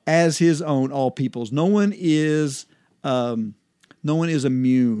as his own all peoples. No one is immune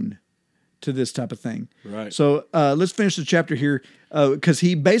to this type of thing. Right. So let's finish the chapter here because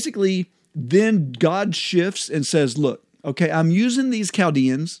he basically then God shifts and says, look, okay, I'm using these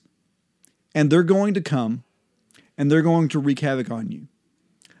Chaldeans and they're going to come and they're going to wreak havoc on you.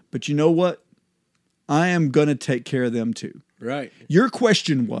 But you know what? I am going to take care of them too. Right. Your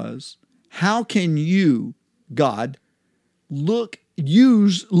question was, how can you, God, look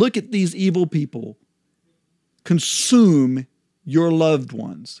at these evil people, consume your loved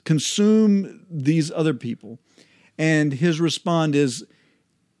ones, consume these other people? And his response is,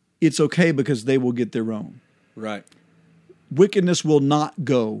 it's okay because they will get their own. Right. Wickedness will not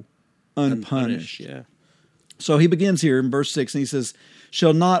go unpunished. Yeah. So he begins here in verse 6 and he says,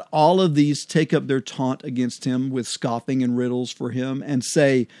 shall not all of these take up their taunt against him with scoffing and riddles for him and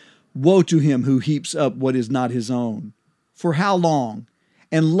say, woe to him who heaps up what is not his own? For how long?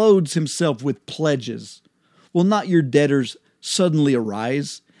 And loads himself with pledges. Will not your debtors suddenly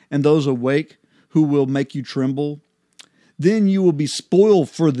arise, and those awake who will make you tremble? Then you will be spoiled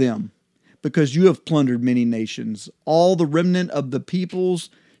for them, because you have plundered many nations. All the remnant of the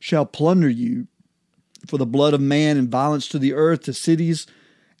peoples shall plunder you, for the blood of man and violence to the earth, to cities,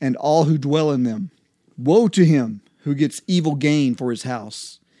 and all who dwell in them. Woe to him who gets evil gain for his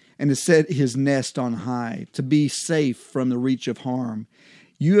house, and has set his nest on high, to be safe from the reach of harm.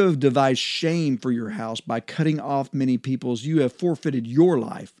 You have devised shame for your house by cutting off many peoples. You have forfeited your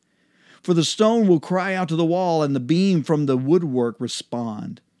life. For the stone will cry out to the wall, and the beam from the woodwork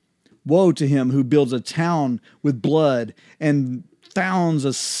respond. Woe to him who builds a town with blood and founds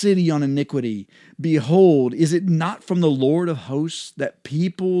a city on iniquity. Behold, is it not from the Lord of hosts that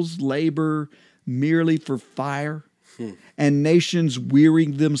peoples labor merely for fire? and nations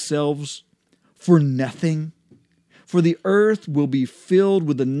wearying themselves for nothing? For the earth will be filled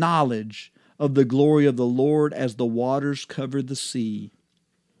with the knowledge of the glory of the Lord as the waters cover the sea.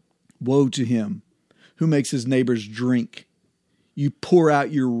 Woe to him who makes his neighbors drink. You pour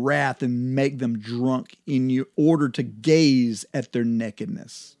out your wrath and make them drunk in order to gaze at their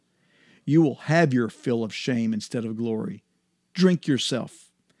nakedness. You will have your fill of shame instead of glory. Drink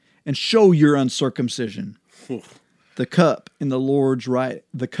yourself and show your uncircumcision. The cup in the Lord's right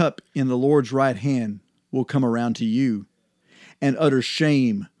hand will come around to you, and utter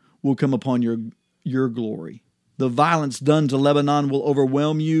shame will come upon your glory. The violence done to Lebanon will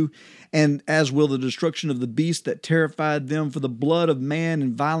overwhelm you, and as will the destruction of the beast that terrified them. For the blood of man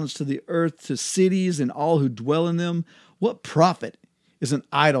and violence to the earth, to cities and all who dwell in them. What profit is an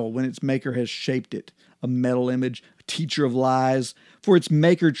idol when its maker has shaped it? A metal image, a teacher of lies. For its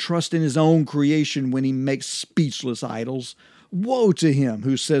maker trusts in his own creation when he makes speechless idols. Woe to him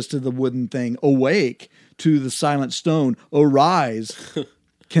who says to the wooden thing, awake, to the silent stone, arise.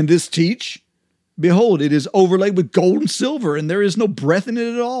 Can this teach? Behold, it is overlaid with gold and silver, and there is no breath in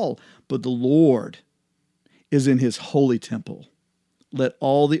it at all. But the Lord is in his holy temple. Let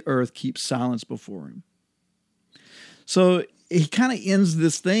all the earth keep silence before him. So he kind of ends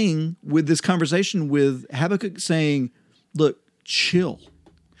this thing with this conversation with Habakkuk saying, look, chill.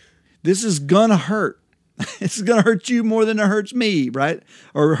 This is going to hurt. It's going to hurt you more than it hurts me, right?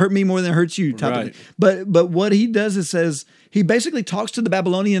 Or hurt me more than it hurts you. Right. But what he does is he basically talks to the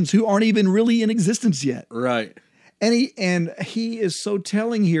Babylonians who aren't even really in existence yet. Right. And he is so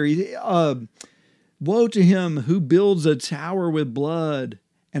telling here. Woe to him who builds a tower with blood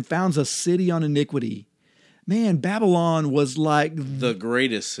and founds a city on iniquity. Man, Babylon was like the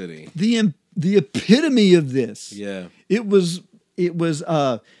greatest city. The epitome of this. Yeah. It was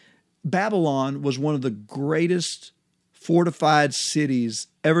Babylon was one of the greatest fortified cities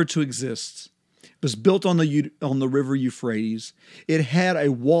ever to exist. It was built on the river Euphrates. It had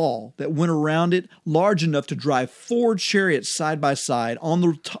a wall that went around it large enough to drive 4 chariots side by side on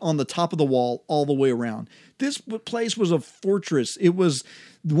the top of the wall all the way around. This place was a fortress. It was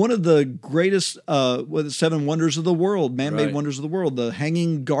one of the greatest 7 wonders of the world, man-made Right. wonders of the world, the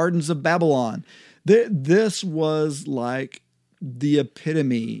Hanging Gardens of Babylon. This was like the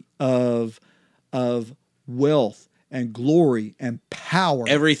epitome of wealth and glory and power.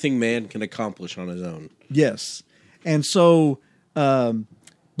 Everything man can accomplish on his own. Yes. And so, but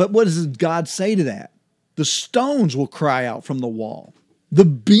what does God say to that? The stones will cry out from the wall. The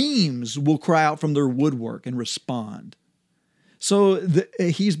beams will cry out from their woodwork and respond. So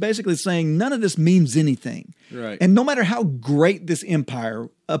he's basically saying none of this means anything. Right. And no matter how great this empire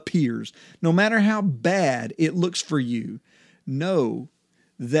appears, no matter how bad it looks for you, know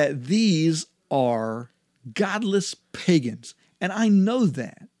that these are godless pagans. And I know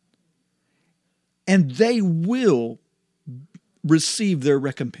that. And they will receive their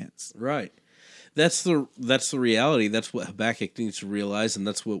recompense. Right. That's the reality. That's what Habakkuk needs to realize, and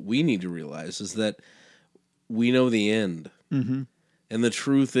that's what we need to realize, is that we know the end. Mm-hmm. And the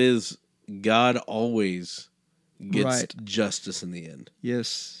truth is, God always gets Right. justice in the end.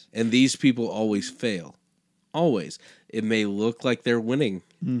 Yes. And these people always fail. Always. It may look like they're winning,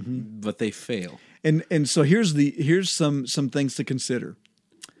 but they fail. And so here's some things to consider.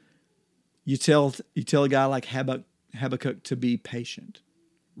 You tell a guy like Habakkuk to be patient,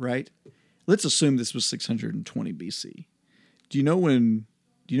 right? Let's assume this was 620 BC. Do you know when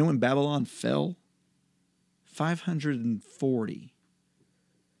Babylon fell? 540.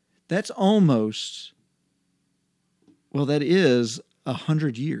 That's almost, well, that is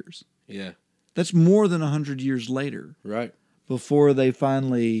 100 years. Yeah. That's more than 100 years later Right. before they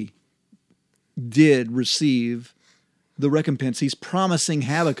finally did receive the recompense he's promising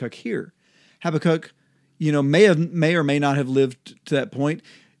Habakkuk here. Habakkuk, may or may not have lived to that point.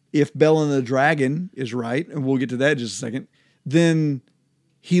 If Bel and the dragon is right, and we'll get to that in just a second, then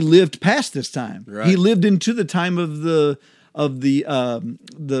he lived past this time. Right. He lived into the time of the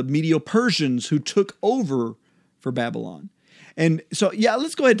Medo-Persians who took over for Babylon. And so, yeah,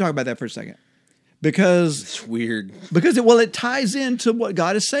 let's go ahead and talk about that for a second. Because It's weird. it ties into what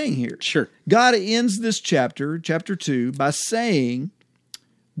God is saying here. Sure. God ends this chapter 2, by saying,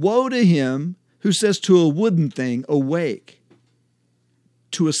 woe to him who says to a wooden thing, awake,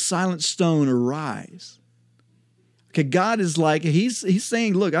 to a silent stone, arise. Okay, God is like, he's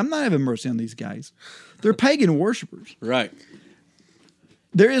saying, look, I'm not having mercy on these guys. They're pagan worshipers. Right.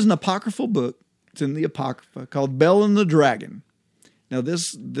 There is an apocryphal book, it's in the Apocrypha, called Bel and the Dragon. Now,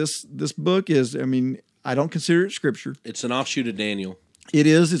 this book is, I don't consider it scripture. It's an offshoot of Daniel. It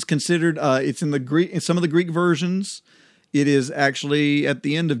is. It's considered. It's in the Greek. In some of the Greek versions, it is actually at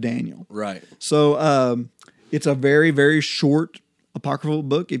the end of Daniel. Right. So it's a very, very short apocryphal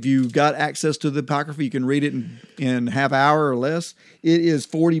book. If you've got access to the Apocrypha, you can read it in half hour or less. It is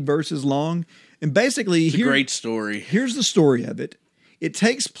 40 verses long. And basically, It's a great story. Here's the story of it. It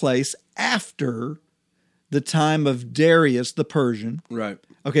takes place after the time of Darius the Persian. Right.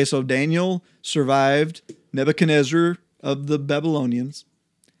 Okay, so Daniel survived Nebuchadnezzar of the Babylonians,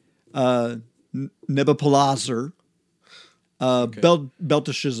 Nebuchadnezzar,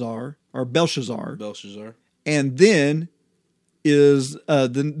 Belteshazzar, Belshazzar. and then is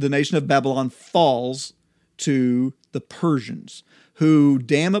the nation of Babylon falls to the Persians, who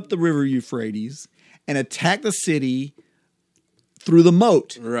dam up the river Euphrates and attack the city through the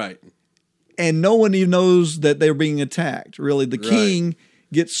moat. Right. And no one even knows that they're being attacked. Really, the king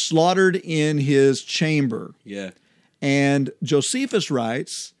gets slaughtered in his chamber. Yeah. And Josephus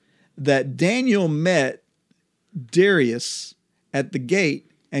writes that Daniel met Darius at the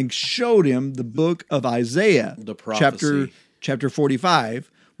gate and showed him the book of Isaiah, The prophecy. chapter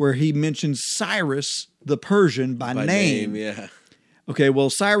 45, where he mentions Cyrus the Persian by name. Yeah. Okay, well,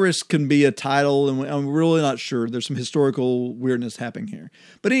 Cyrus can be a title, and I'm really not sure. There's some historical weirdness happening here.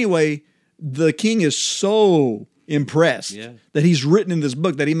 But anyway, the king is so impressed that he's written in this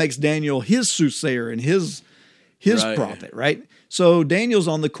book that he makes Daniel his soothsayer and his prophet, right? So Daniel's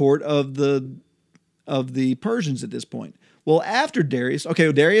on the court of the Persians at this point. Well, after Darius,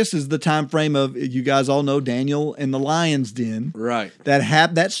 Darius is the time frame of, you guys all know, Daniel and the lion's den. Right.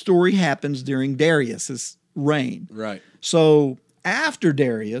 That story happens during Darius's reign. Right. So after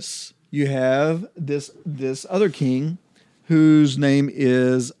Darius, you have this other king whose name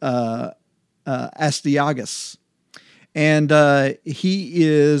is Astyages, and he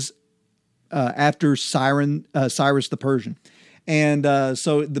is after Cyrus the Persian. And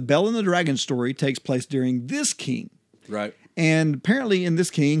so the Bell and the Dragon story takes place during this king. Right. And apparently in this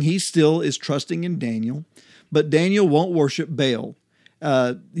king, he still is trusting in Daniel, but Daniel won't worship Baal.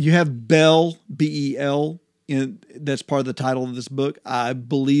 You have Bel, B-E-L, that's part of the title of this book. I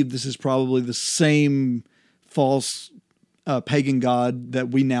believe this is probably the same false pagan god that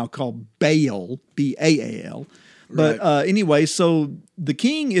we now call Baal, B-A-A-L. But anyway, so the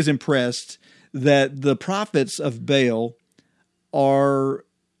king is impressed that the prophets of Baal are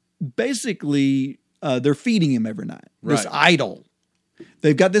basically, they're feeding him every night. This idol.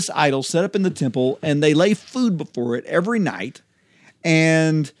 They've got this idol set up in the temple, and they lay food before it every night.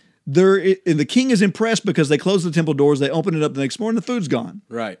 And the king is impressed because they close the temple doors, they open it up the next morning, the food's gone.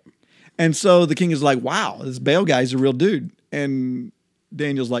 Right. And so the king is like, wow, this Baal guy's a real dude. And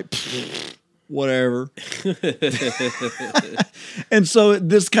Daniel's like, whatever. And so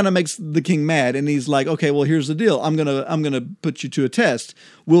this kind of makes the king mad. And he's like, okay, well, here's the deal. I'm gonna put you to a test.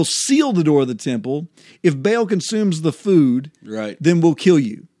 We'll seal the door of the temple. If Baal consumes the food, then we'll kill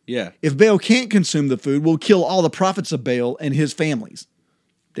you. Yeah. If Baal can't consume the food, we'll kill all the prophets of Baal and his families.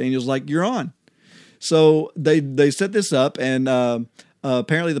 Daniel's like, you're on. So they set this up, and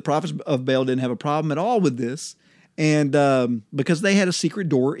apparently the prophets of Baal didn't have a problem at all with this. And because they had a secret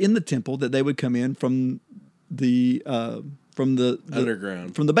door in the temple that they would come in from the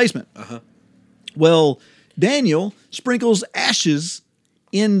underground, from the basement. Well, Daniel sprinkles ashes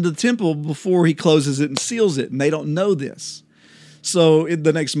in the temple before he closes it and seals it, and they don't know this. So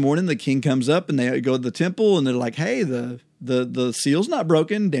the next morning, the king comes up, and they go to the temple, and they're like, "Hey, the seal's not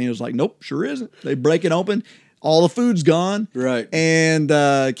broken." Daniel's like, "Nope, sure isn't." They break it open. All the food's gone. Right. And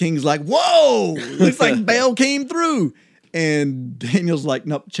King's like, whoa, looks like Baal came through. And Daniel's like,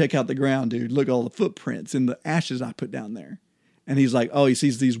 nope, check out the ground, dude. Look at all the footprints and the ashes I put down there. And he's like, oh, he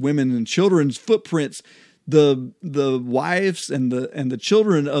sees these women and children's footprints. The wives and the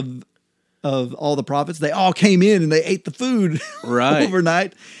children of all the prophets, they all came in and they ate the food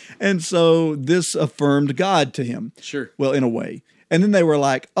overnight. And so this affirmed God to him. Sure. Well, in a way. And then they were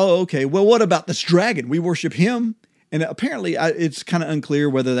like, oh, okay, well, what about this dragon? We worship him. And apparently it's kind of unclear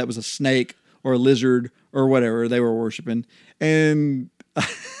whether that was a snake or a lizard or whatever they were worshiping. And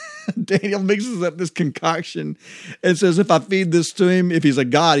Daniel mixes up this concoction and says, if I feed this to him, if he's a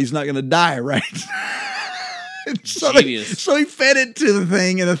god, he's not going to die, right? So he fed it to the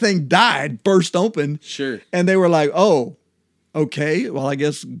thing, and the thing died, burst open. Sure. And they were like, oh, okay, well, I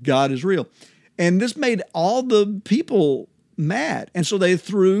guess God is real. And this made all the people mad. And so they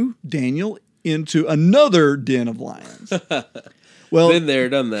threw Daniel into another den of lions. Well, been there,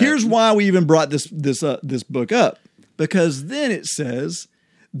 done that. Here's why we even brought this book up. Because then it says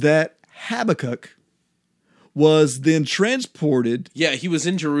that Habakkuk was then transported. Yeah, he was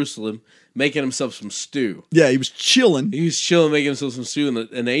in Jerusalem making himself some stew. Yeah, he was chilling. He was chilling, making himself some stew, and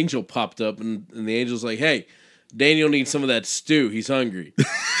an angel popped up, and the angel's like, "Hey, Daniel needs some of that stew. He's hungry."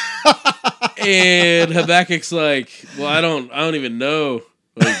 And Habakkuk's like, "Well, I don't even know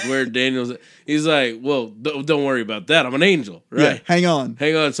like where Daniel's." He's like, "Well, don't worry about that. I'm an angel, right? Yeah, hang on.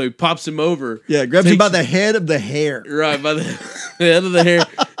 Hang on." So he pops him over. Yeah, grabs him by the head of the hair. Right, by the head of the hair,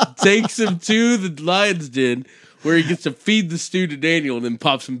 takes him to the lion's den where he gets to feed the stew to Daniel, and then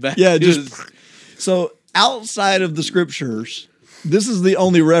pops him back. Yeah, to just his- so outside of the scriptures, this is the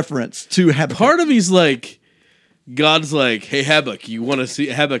only reference to Habakkuk. part of me's like, God's like, "Hey Habakkuk, you want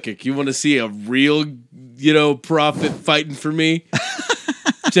to see a real, prophet fighting for me?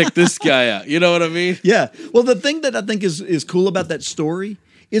 Check this guy out." You know what I mean? Yeah. Well, the thing that I think is cool about that story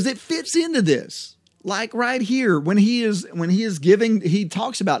is it fits into this. Like right here, when he is giving, he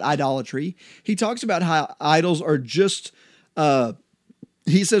talks about idolatry. He talks about how idols are just.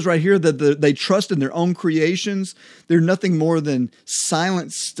 He says right here that they trust in their own creations. They're nothing more than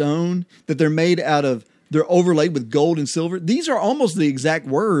silent stone. That they're overlaid with gold and silver. These are almost the exact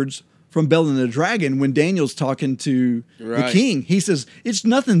words from Bel and the Dragon when Daniel's talking to the Right. king. He says, "It's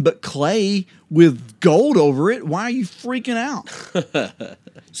nothing but clay with gold over it. Why are you freaking out?"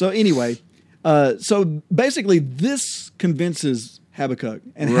 So anyway, so basically this convinces Habakkuk.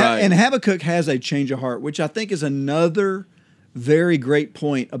 And, Right. and Habakkuk has a change of heart, which I think is another very great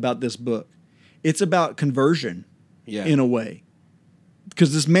point about this book. It's about conversion Yeah. in a way.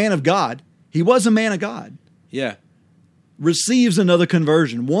 Because this man of God, he was a man of God, Yeah. receives another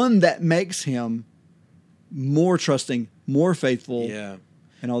conversion, one that makes him more trusting, more faithful, Yeah.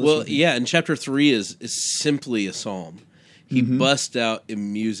 and all this. Well, sort of thing. yeah, and chapter 3 is simply a psalm. He busts out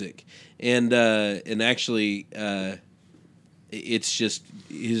in music, and actually, it's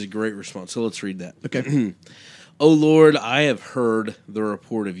a great response. So let's read that. Okay. O Lord, I have heard the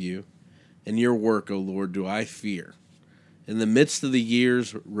report of you, and your work, O Lord, do I fear. In the midst of the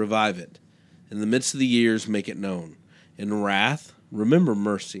years, revive it. In the midst of the years, make it known. In wrath, remember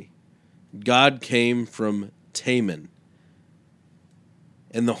mercy. God came from Teman,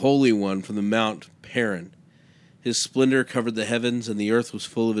 and the Holy One from the Mount Paran. His splendor covered the heavens, and the earth was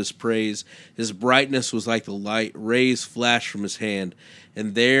full of his praise. His brightness was like the light. Rays flashed from his hand,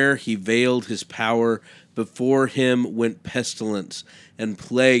 and there he veiled his power. Before him went pestilence, and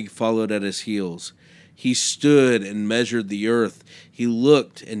plague followed at his heels. He stood and measured the earth. He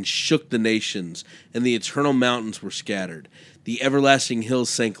looked and shook the nations, and the eternal mountains were scattered. The everlasting hills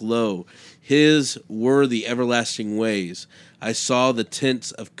sank low. His were the everlasting ways. I saw the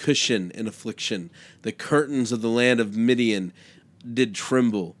tents of Cushan in affliction. The curtains of the land of Midian did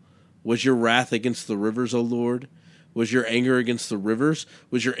tremble. Was your wrath against the rivers, O Lord? Was your anger against the rivers?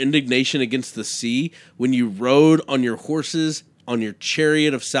 Was your indignation against the sea? When you rode on your horses, on your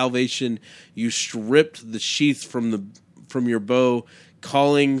chariot of salvation, you stripped the sheath from your bow,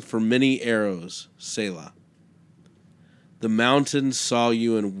 calling for many arrows. Selah. The mountains saw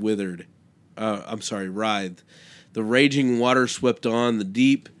you and writhed. The raging water swept on. The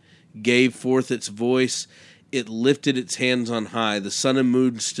deep gave forth its voice. It lifted its hands on high. The sun and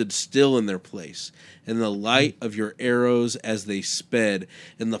moon stood still in their place. And the light of your arrows as they sped,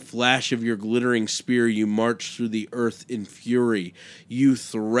 and the flash of your glittering spear, you marched through the earth in fury. You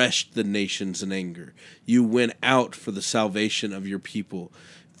threshed the nations in anger. You went out for the salvation of your people,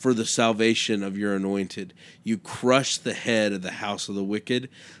 for the salvation of your anointed. You crushed the head of the house of the wicked,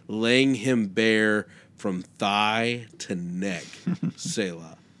 laying him bare from thigh to neck.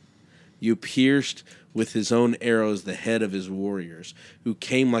 Selah. You pierced with his own arrows the head of his warriors, who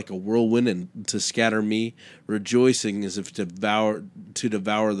came like a whirlwind and to scatter me, rejoicing as if to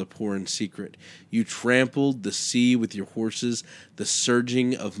devour the poor in secret. You trampled the sea with your horses, the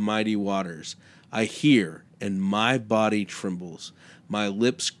surging of mighty waters. I hear, and my body trembles. My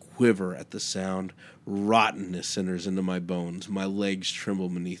lips quiver at the sound. Rottenness enters into my bones. My legs tremble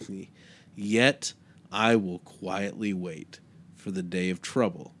beneath me. Yet I will quietly wait for the day of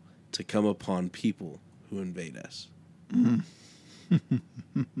trouble to come upon people who invade us. In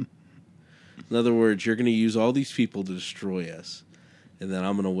other words, you're going to use all these people to destroy us, and then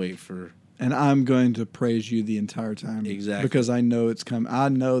I'm going to wait for... And I'm going to praise you the entire time. Exactly. Because I know it's coming. I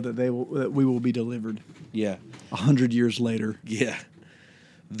know that that we will be delivered Yeah. 100 years later. Yeah.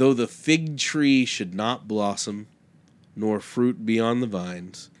 Though the fig tree should not blossom, nor fruit be on the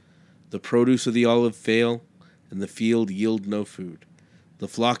vines, the produce of the olive fail, and the field yield no food. The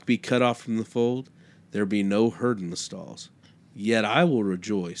flock be cut off from the fold, there be no herd in the stalls. Yet I will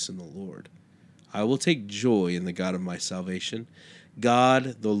rejoice in the Lord. I will take joy in the God of my salvation.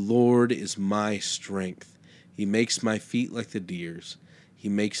 God, the Lord, is my strength. He makes my feet like the deer's. He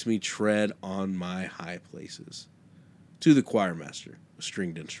makes me tread on my high places. To the choir master with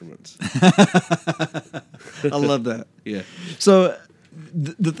stringed instruments. I love that. Yeah. So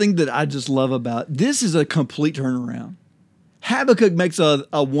the thing that I just love about this is a complete turnaround. Habakkuk makes a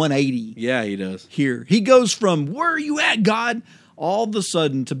 180 Yeah, he does. here. He goes from where are you at, God, all of a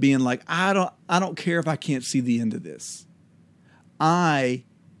sudden to being like, I don't care if I can't see the end of this. I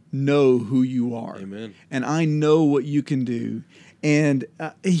know who you are. Amen. And I know what you can do. And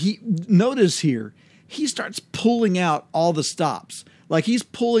he notice here, he starts pulling out all the stops. Like he's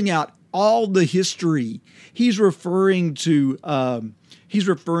pulling out all the history. He's referring to well,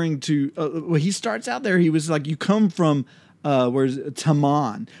 he starts out there. He was like, you come from where's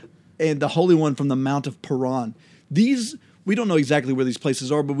Taman, and the Holy One from the Mount of Paran. These, we don't know exactly where these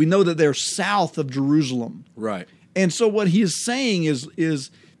places are, but we know that they're south of Jerusalem. Right. And so what he is saying is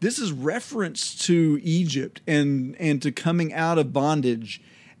this is reference to Egypt and to coming out of bondage.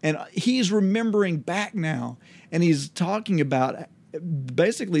 And he's remembering back now, and he's talking about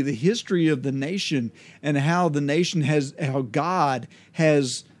basically the history of the nation and how the nation how God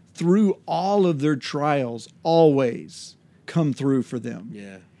has, through all of their trials, always come through for them.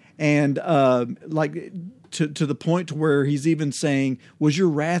 Yeah. And like to the point to where he's even saying, was your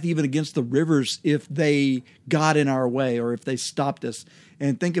wrath even against the rivers if they got in our way or if they stopped us?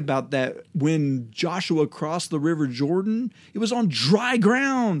 And think about that. When Joshua crossed the river Jordan, it was on dry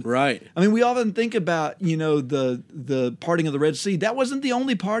ground. Right. I mean, we often think about, the parting of the Red Sea. That wasn't the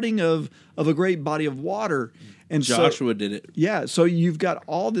only parting of a great body of water. And Joshua did it. Yeah, so you've got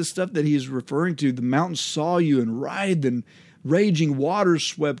all this stuff that he's referring to. The mountains saw you and writhed, and raging waters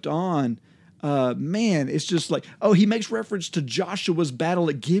swept on. Man, it's just like, he makes reference to Joshua's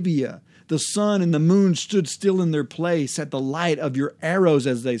battle at Gibeah. The sun and the moon stood still in their place at the light of your arrows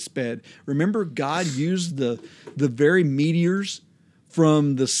as they sped. Remember, God used the very meteors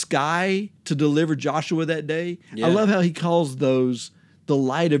from the sky to deliver Joshua that day? Yeah. I love how he calls those the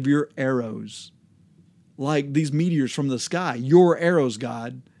light of your arrows. Like these meteors from the sky, your arrows,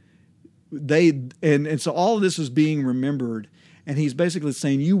 God. And so all of this is being remembered. And he's basically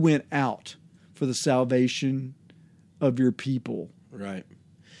saying, you went out for the salvation of your people. Right.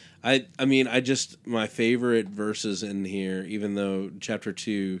 I mean, my favorite verses in here, even though chapter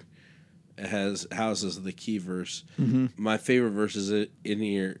 2 houses the key verse, my favorite verses in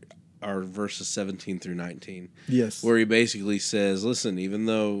here are verses 17 through 19. Yes. Where he basically says, listen, even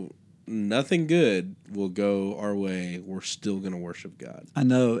though nothing good will go our way, we're still going to worship God. I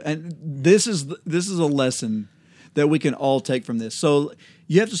know. And this is a lesson that we can all take from this. So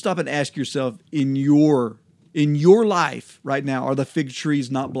you have to stop and ask yourself, in your life right now, are the fig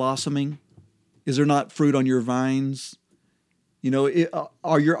trees not blossoming? Is there not fruit on your vines?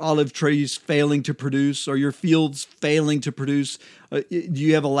 Are your olive trees failing to produce? Are your fields failing to produce? Do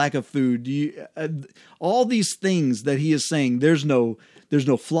you have a lack of food? Do you all these things that he is saying? There's no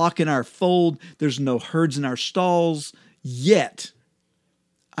flock in our fold. There's no herds in our stalls. Yet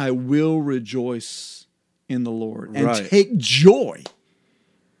I will rejoice in the Lord and take joy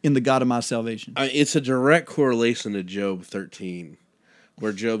in the God of my salvation. It's a direct correlation to Job 13,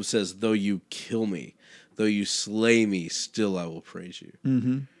 where Job says, though you kill me, though you slay me, still I will praise you.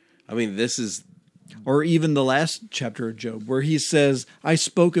 Mm-hmm. I mean, this is... Or even the last chapter of Job, where he says, I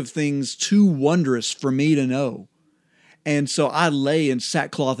spoke of things too wondrous for me to know. And so I lay in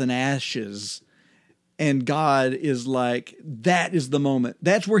sackcloth and ashes. And God is like, that is the moment.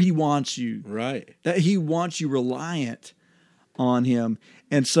 That's where he wants you. Right. That he wants you reliant on him.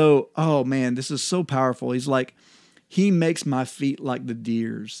 And so, oh man, this is so powerful. He's like, he makes my feet like the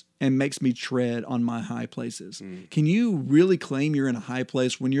deer's and makes me tread on my high places. Can you really claim you're in a high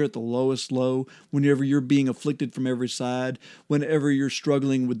place when you're at the lowest low, whenever you're being afflicted from every side, whenever you're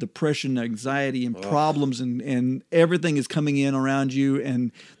struggling with depression, anxiety, and problems, and everything is coming in around you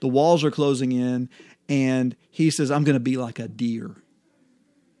and the walls are closing in? And he says, I'm going to be like a deer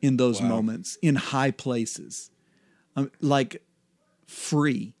in those moments, in high places, like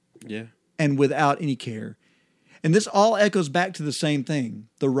free and without any care. And this all echoes back to the same thing.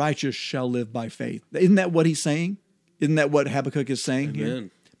 The righteous shall live by faith. Isn't that what he's saying? Isn't that what Habakkuk is saying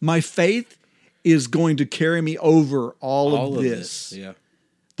here? My faith is going to carry me over all of this. Yeah.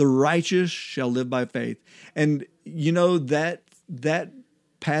 The righteous shall live by faith. And that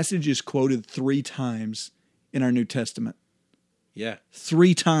passage is quoted 3 times in our New Testament. Yeah.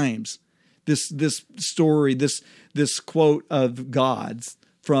 3 times. This story, this quote of God's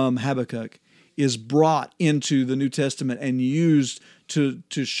from Habakkuk is brought into the New Testament and used to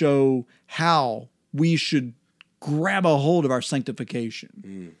show how we should grab a hold of our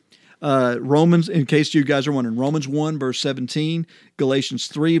sanctification. Romans, in case you guys are wondering, Romans 1, verse 17, Galatians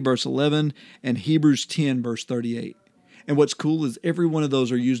 3, verse 11, and Hebrews 10, verse 38. And what's cool is every one of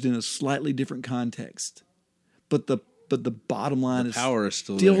those are used in a slightly different context. But the bottom line is Power is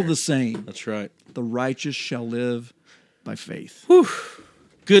still still there. the same. That's right. The righteous shall live by faith.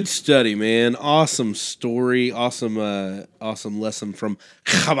 Good study, man. Awesome story. Awesome lesson from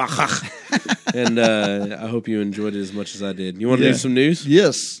Habakkuk. And I hope you enjoyed it as much as I did. You want to do some news?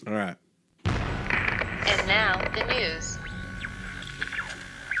 Yes. All right. And now, the news.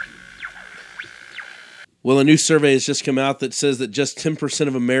 Well, a new survey has just come out that says that just 10%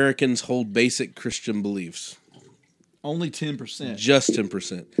 of Americans hold basic Christian beliefs. Only 10%. Just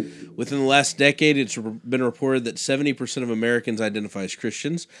 10%. Within the last decade, it's been reported that 70% of Americans identify as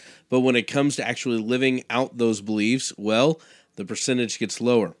Christians. But when it comes to actually living out those beliefs, well, the percentage gets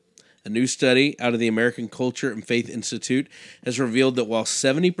lower. A new study out of the American Culture and Faith Institute has revealed that while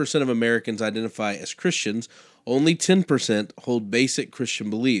 70% of Americans identify as Christians, only 10% hold basic Christian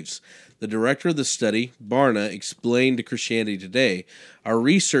beliefs. The director of the study, Barna, explained to Christianity Today, our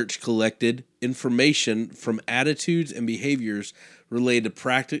research collected information from attitudes and behaviors related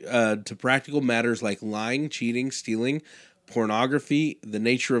to practical matters like lying, cheating, stealing, pornography, the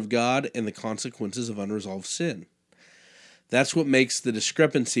nature of God, and the consequences of unresolved sin. That's what makes the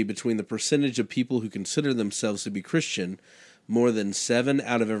discrepancy between the percentage of people who consider themselves to be Christian, more than 7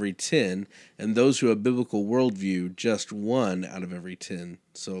 out of every 10, and those who have biblical worldview, just 1 out of every 10,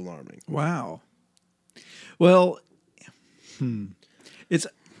 so alarming. Wow. Well, it's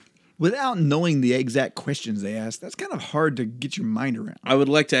without knowing the exact questions they ask, that's kind of hard to get your mind around. I would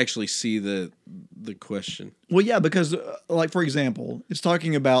like to actually see the question. Well, yeah, because like for example, it's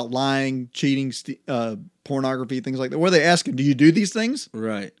talking about lying, cheating, pornography, things like that. Where they asking, do you do these things?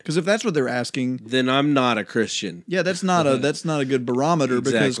 Right. Because if that's what they're asking, Then I'm not a Christian. yeah, that's not a good barometer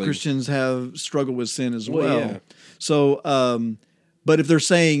because Exactly. Christians have struggled with sin as Well, well. yeah. So, but if they're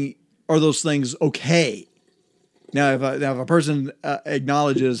saying, are those things okay? Now, if a person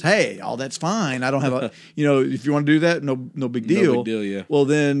acknowledges, hey, oh, that's fine. I don't have a, if you want to do that, no big deal. big deal, yeah. Well,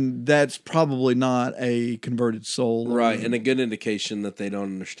 then that's probably not a converted soul. Right, and a good indication that they don't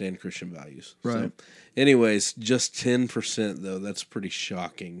understand Christian values. Right. So, anyways, just 10%, though. That's pretty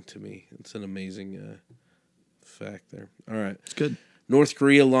shocking to me. It's an amazing fact there. All right. It's good. North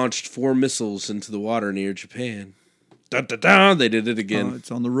Korea launched 4 missiles into the water near Japan. Dun, dun, dun, they did it again.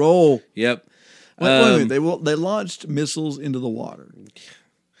 It's on the roll. Yep. Wait a minute. They launched missiles into the water.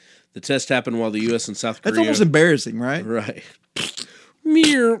 The test happened while the U.S. and South Korea... That's almost embarrassing, right? Right.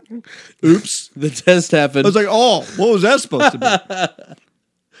 Meow. Oops. The test happened... I was like, oh, what was that supposed to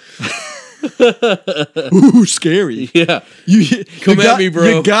be? Ooh, scary. Yeah. Come at me,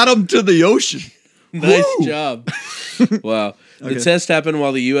 bro. You got them to the ocean. Nice Woo! job. Wow. The Okay. test happened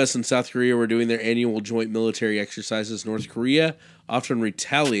while the U.S. and South Korea were doing their annual joint military exercises. North Korea often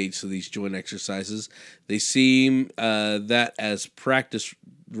retaliates to these joint exercises. They seem that as practice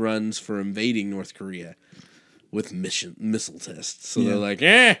runs for invading North Korea with missile tests. So they're like,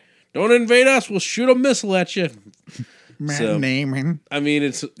 don't invade us. We'll shoot a missile at you. So, I mean,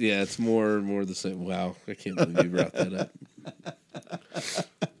 it's more the same. Wow. I can't believe you brought that up.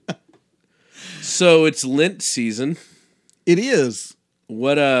 So it's Lent season. It is.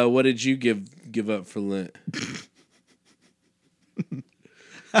 What did you give up for Lent?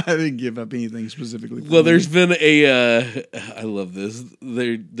 I didn't give up anything specifically. Well, there's been I love this.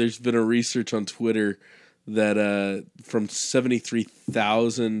 There's been a research on Twitter that from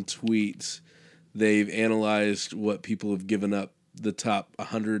 73,000 tweets, they've analyzed what people have given up, the top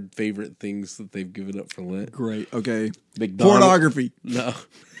 100 favorite things that they've given up for Lent. Great. Okay. McDonald's. Pornography. No.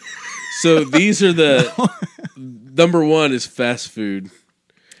 So these are the number one is fast food.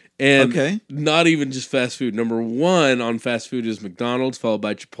 And Okay. not even just fast food. Number 1 on fast food is McDonald's, followed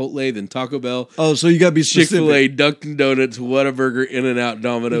by Chipotle, then Taco Bell, Oh, so you got to be specific. Chick-fil-A, Dunkin' Donuts, Whataburger, In-N-Out,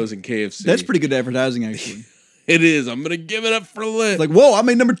 Domino's, and KFC. That's pretty good advertising, actually. It is. I'm going to give it up for Lent. Like, whoa, I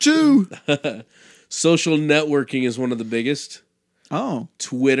made number 2. Social networking is one of the biggest. Oh,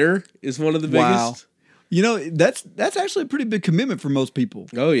 Twitter is one of the wow. biggest. That's actually a pretty big commitment for most people.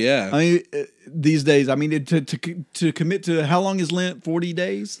 Oh, yeah. I mean, these days, to commit to how long is Lent? 40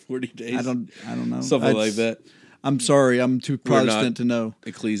 days? 40 days. I don't know. Something like that. I'm sorry, I'm too We're not Protestant to know.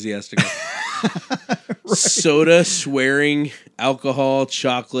 Ecclesiastical. Soda, swearing, alcohol,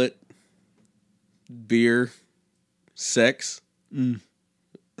 chocolate, beer, sex.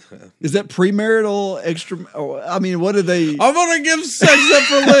 Is that premarital extra? Oh, I mean, what do they? I'm gonna give sex up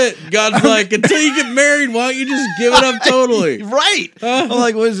for Lent. God's like, until you get married, why don't you just give it up totally? Right. I'm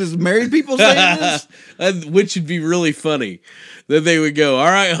like, what is this? Married people saying this? Which would be really funny. Then they would go, all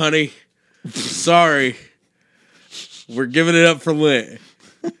right, honey, sorry, we're giving it up for Lent.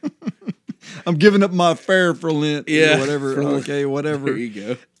 I'm giving up my fare for Lent. Yeah, Or whatever. for Lent. Okay, whatever. There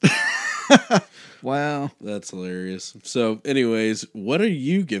you go. Wow. That's hilarious. So, anyways, what are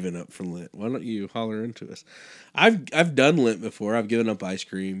you giving up for Lent? Why don't you holler into us? I've done Lent before. I've given up ice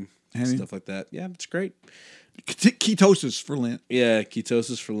cream, Have you? stuff like that. Yeah, it's great. Ketosis for Lent. Yeah,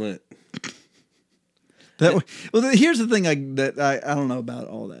 ketosis for Lent. Well, here's the thing I don't know about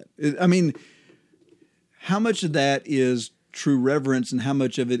all that. I mean, how much of that is true reverence and how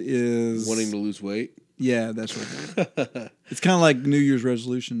much of it is Wanting to lose weight. Yeah, that's what it is. It's kind of like New Year's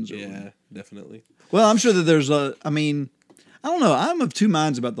resolutions. Or Yeah, whatever. definitely. Well, I'm sure that there's I don't know. I'm of two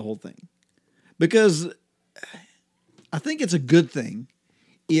minds about the whole thing because I think it's a good thing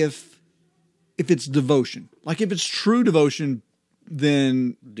if it's devotion. Like if it's true devotion,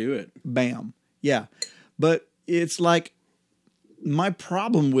 then Do it. bam. Yeah. But it's like my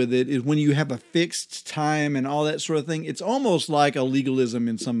problem with it is when you have a fixed time and all that sort of thing, it's almost like a legalism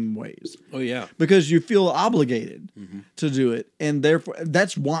in some ways. Oh, yeah. Because you feel obligated to do it. And therefore,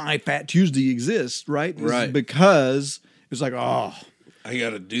 that's why Fat Tuesday exists, right? Right. Because it's like, oh, I got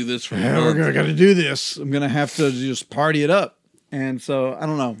to do this for yeah, Lent. we're gonna do this. I'm gonna have to just party it up. And so I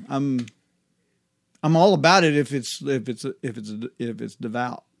don't know. I'm all about it if it's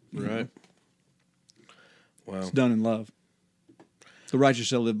devout. Right. Wow. It's done in love. The righteous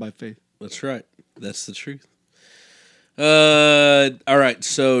shall live by faith. That's right. That's the truth. All right.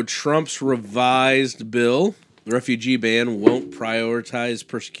 So Trump's revised bill, the refugee ban, won't prioritize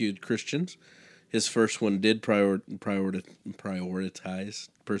persecuted Christians. His first one did prioritize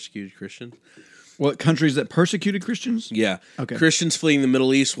persecuted Christians. What, countries that persecuted Christians? Yeah. Okay. Christians fleeing the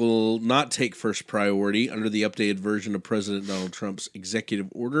Middle East will not take first priority under the updated version of President Donald Trump's executive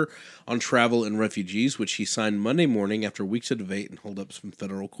order on travel and refugees, which he signed Monday morning after weeks of debate and holdups from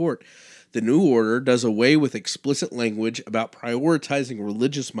federal court. The new order does away with explicit language about prioritizing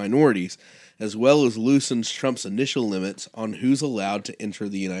religious minorities, as well as loosens Trump's initial limits on who's allowed to enter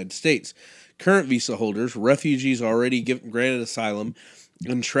the United States. Current visa holders, refugees already granted asylum,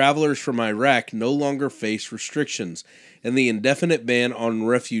 and travelers from Iraq no longer face restrictions, and the indefinite ban on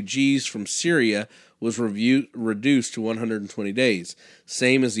refugees from Syria was reduced to 120 days,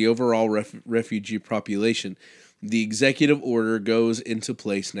 same as the overall refugee population. The executive order goes into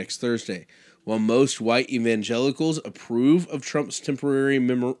place next Thursday. While most white evangelicals approve of Trump's temporary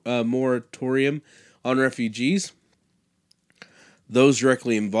moratorium on refugees, those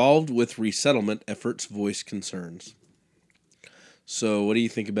directly involved with resettlement efforts voice concerns. So, what do you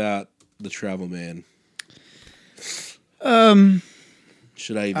think about the travel ban?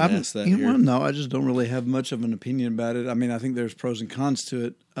 Should I even ask that here? Well, no, I just don't really have much of an opinion about it. I mean, I think there's pros and cons to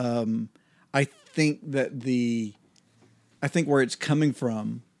it. I think that I think where it's coming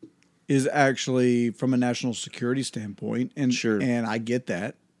from is actually from a national security standpoint, and Sure. and I get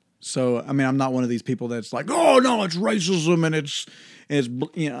that. So, I mean, I'm not one of these people that's like, oh no, it's racism and it's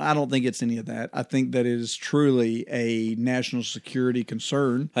I don't think it's any of that. I think that it is truly a national security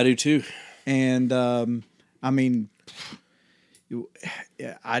concern. I do too. And I mean,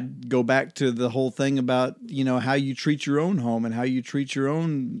 I'd go back to the whole thing about how you treat your own home and how you treat your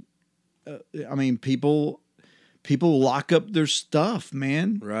own. I mean, people lock up their stuff,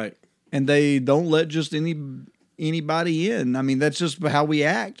 man, Right. and they don't let just anybody in. I mean, that's just how we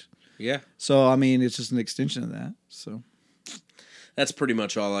act. Yeah. So I mean, it's just an extension of that. So That's pretty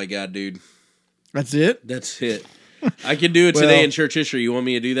much all I got, dude. that's it. That's it. I can do it Well- today in church history. You want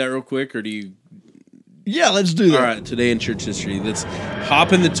me to do that real quick, or do you? Yeah, let's do that. All right, today in church history. Let's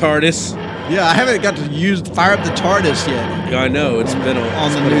hop in the TARDIS. Yeah, I haven't got to fire up the TARDIS yet I know it's been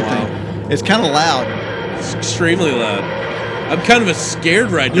on the been new a while. thing. It's kind of loud. It's extremely loud. I'm kind of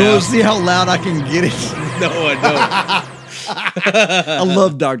scared right You now. want to see how loud I can get it? No, I I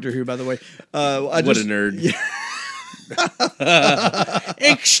love Doctor Who, by the way. don't. What a nerd.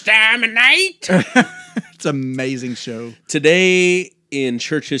 Exterminate! It's an amazing show. Today in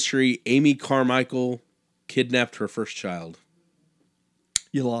church history, Amy Carmichael kidnapped her first child.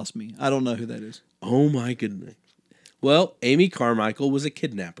 You lost me. I don't know who that is. Oh my goodness. Well, Amy Carmichael was a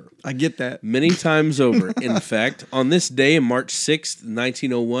kidnapper. I get that. Many times over. In fact, on this day, March 6th,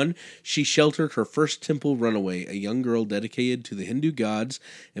 1901, she sheltered her first temple runaway, a young girl dedicated to the Hindu gods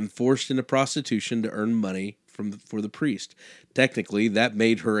and forced into prostitution to earn money for the priest. Technically, that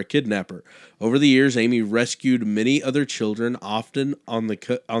made her a kidnapper. Over the years, Amy rescued many other children, often on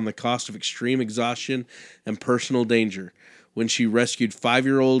the cost of extreme exhaustion and personal danger. When she rescued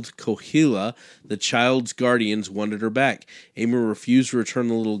 5-year-old Kohila, the child's guardians wanted her back. Amy refused to return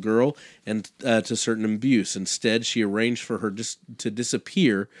the little girl and to certain abuse. Instead, she arranged for her to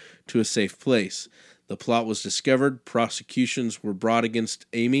disappear to a safe place. The plot was discovered. Prosecutions were brought against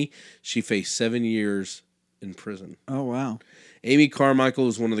Amy. She faced 7 years in prison. Oh, wow. Amy Carmichael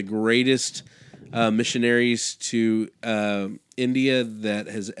is one of the greatest missionaries to India that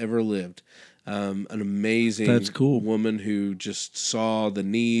has ever lived. An amazing That's cool. woman who just saw the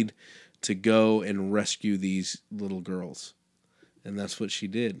need to go and rescue these little girls. And that's what she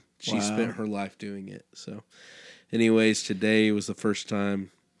did. She Wow. spent her life doing it. So, anyways, today was the first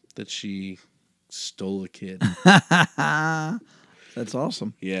time that she stole a kid. That's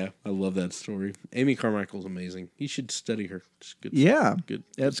awesome. Yeah, I love that story. Amy Carmichael's amazing. You should study her. She's good. Yeah. Good.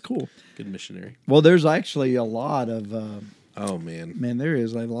 That's cool. Good missionary. Well, there's actually a lot of, Oh, man. there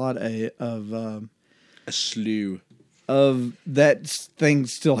is a lot A slew. of that thing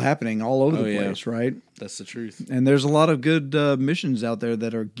still happening all over the yeah. place, right? That's the truth. And there's a lot of good missions out there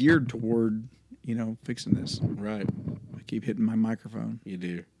that are geared toward, fixing this. Right. I keep hitting my microphone. You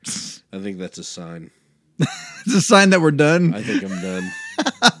do. I think that's a sign. It's a sign that we're done. I think I'm done.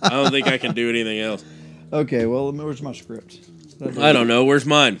 I don't think I can do anything else. Okay, well, where's my script? I don't know. Where's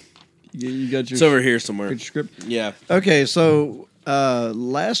mine? You got your, It's over here somewhere. your script? Yeah. Okay, so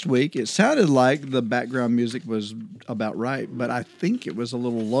last week it sounded like the background music was about right, but I think it was a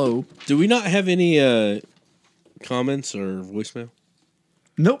little low. Do we not have any comments or voicemail?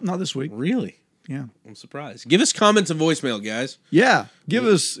 Nope, not this week. Really? Yeah, I'm surprised. Give us comments and voicemail, guys. yeah. Give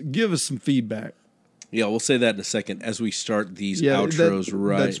us some feedback. Yeah, we'll say that in a second as we start these Yeah, outros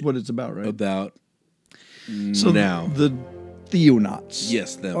That's what it's about, right? about So now. the Theonauts,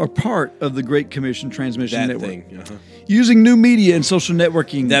 Yes, them. are part of the Great Commission Transmission That Network, thing. Uh-huh. using new media and social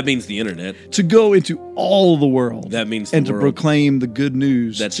networking That means the internet. to go into all the world. That means the and to world. proclaim the good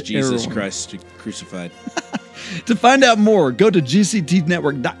news. That's to Jesus everyone. Christ crucified. To find out more, go to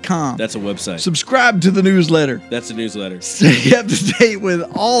gctnetwork.com. That's a website. Subscribe to the newsletter. That's a newsletter. Stay up to date with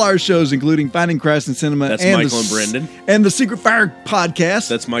all our shows, including Finding Christ in Cinema. That's and Michael and Brendan. And the Secret Fire podcast.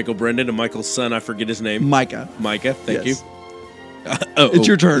 That's Michael Brendan and Michael's son. I forget his name. Micah. Micah. Thank Yes. you. It's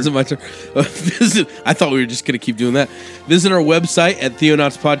your turn. Is it my turn? I thought we were just going to keep doing that. Visit our website at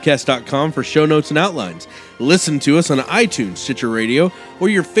theonautspodcast.com for show notes and outlines. Listen to us on iTunes, Stitcher Radio, or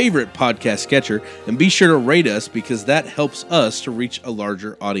your favorite podcast catcher, and be sure to rate us because that helps us to reach a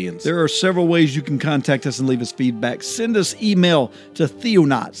larger audience. There are several ways you can contact us and leave us feedback. Send us email to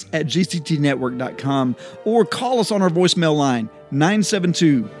theonauts@gctnetwork.com or call us on our voicemail line,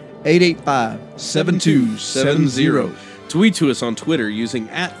 972-885-7270. Tweet to us on Twitter using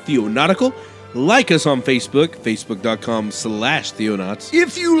 @Theonautical. Like us on Facebook, facebook.com/Theonauts.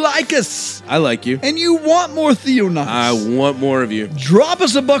 If you like us I like you. and you want more Theonauts, I want more of you. drop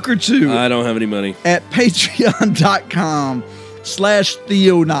us a buck or two I don't have any money. at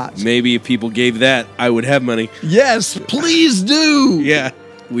patreon.com/Theonauts. Maybe if people gave that, I would have money. Yes, please do. Yeah,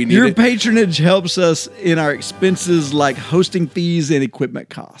 we need Your it. patronage helps us in our expenses like hosting fees and equipment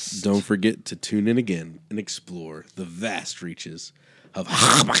costs. Don't forget to tune in again and explore the vast reaches of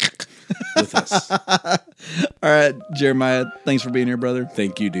with us. All right, Jeremiah, thanks for being here, brother.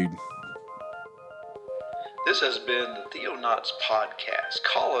 Thank you, dude. This has been the Theonauts Podcast.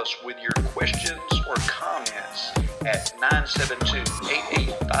 Call us with your questions or comments at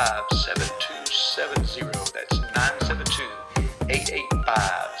 972-885-7270. That's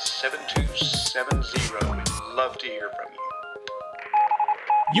 972-885-7270. We'd love to hear from you.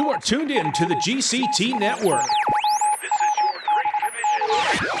 You are tuned in to the GCT Network.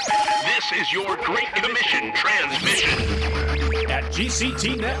 This is your Great Commission transmission. At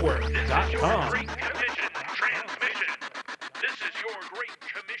GCTNetwork.com. This is your Great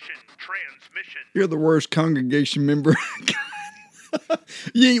Commission transmission. You're the worst congregation member.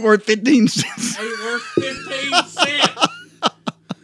 You ain't worth 15 cents. Ain't worth 15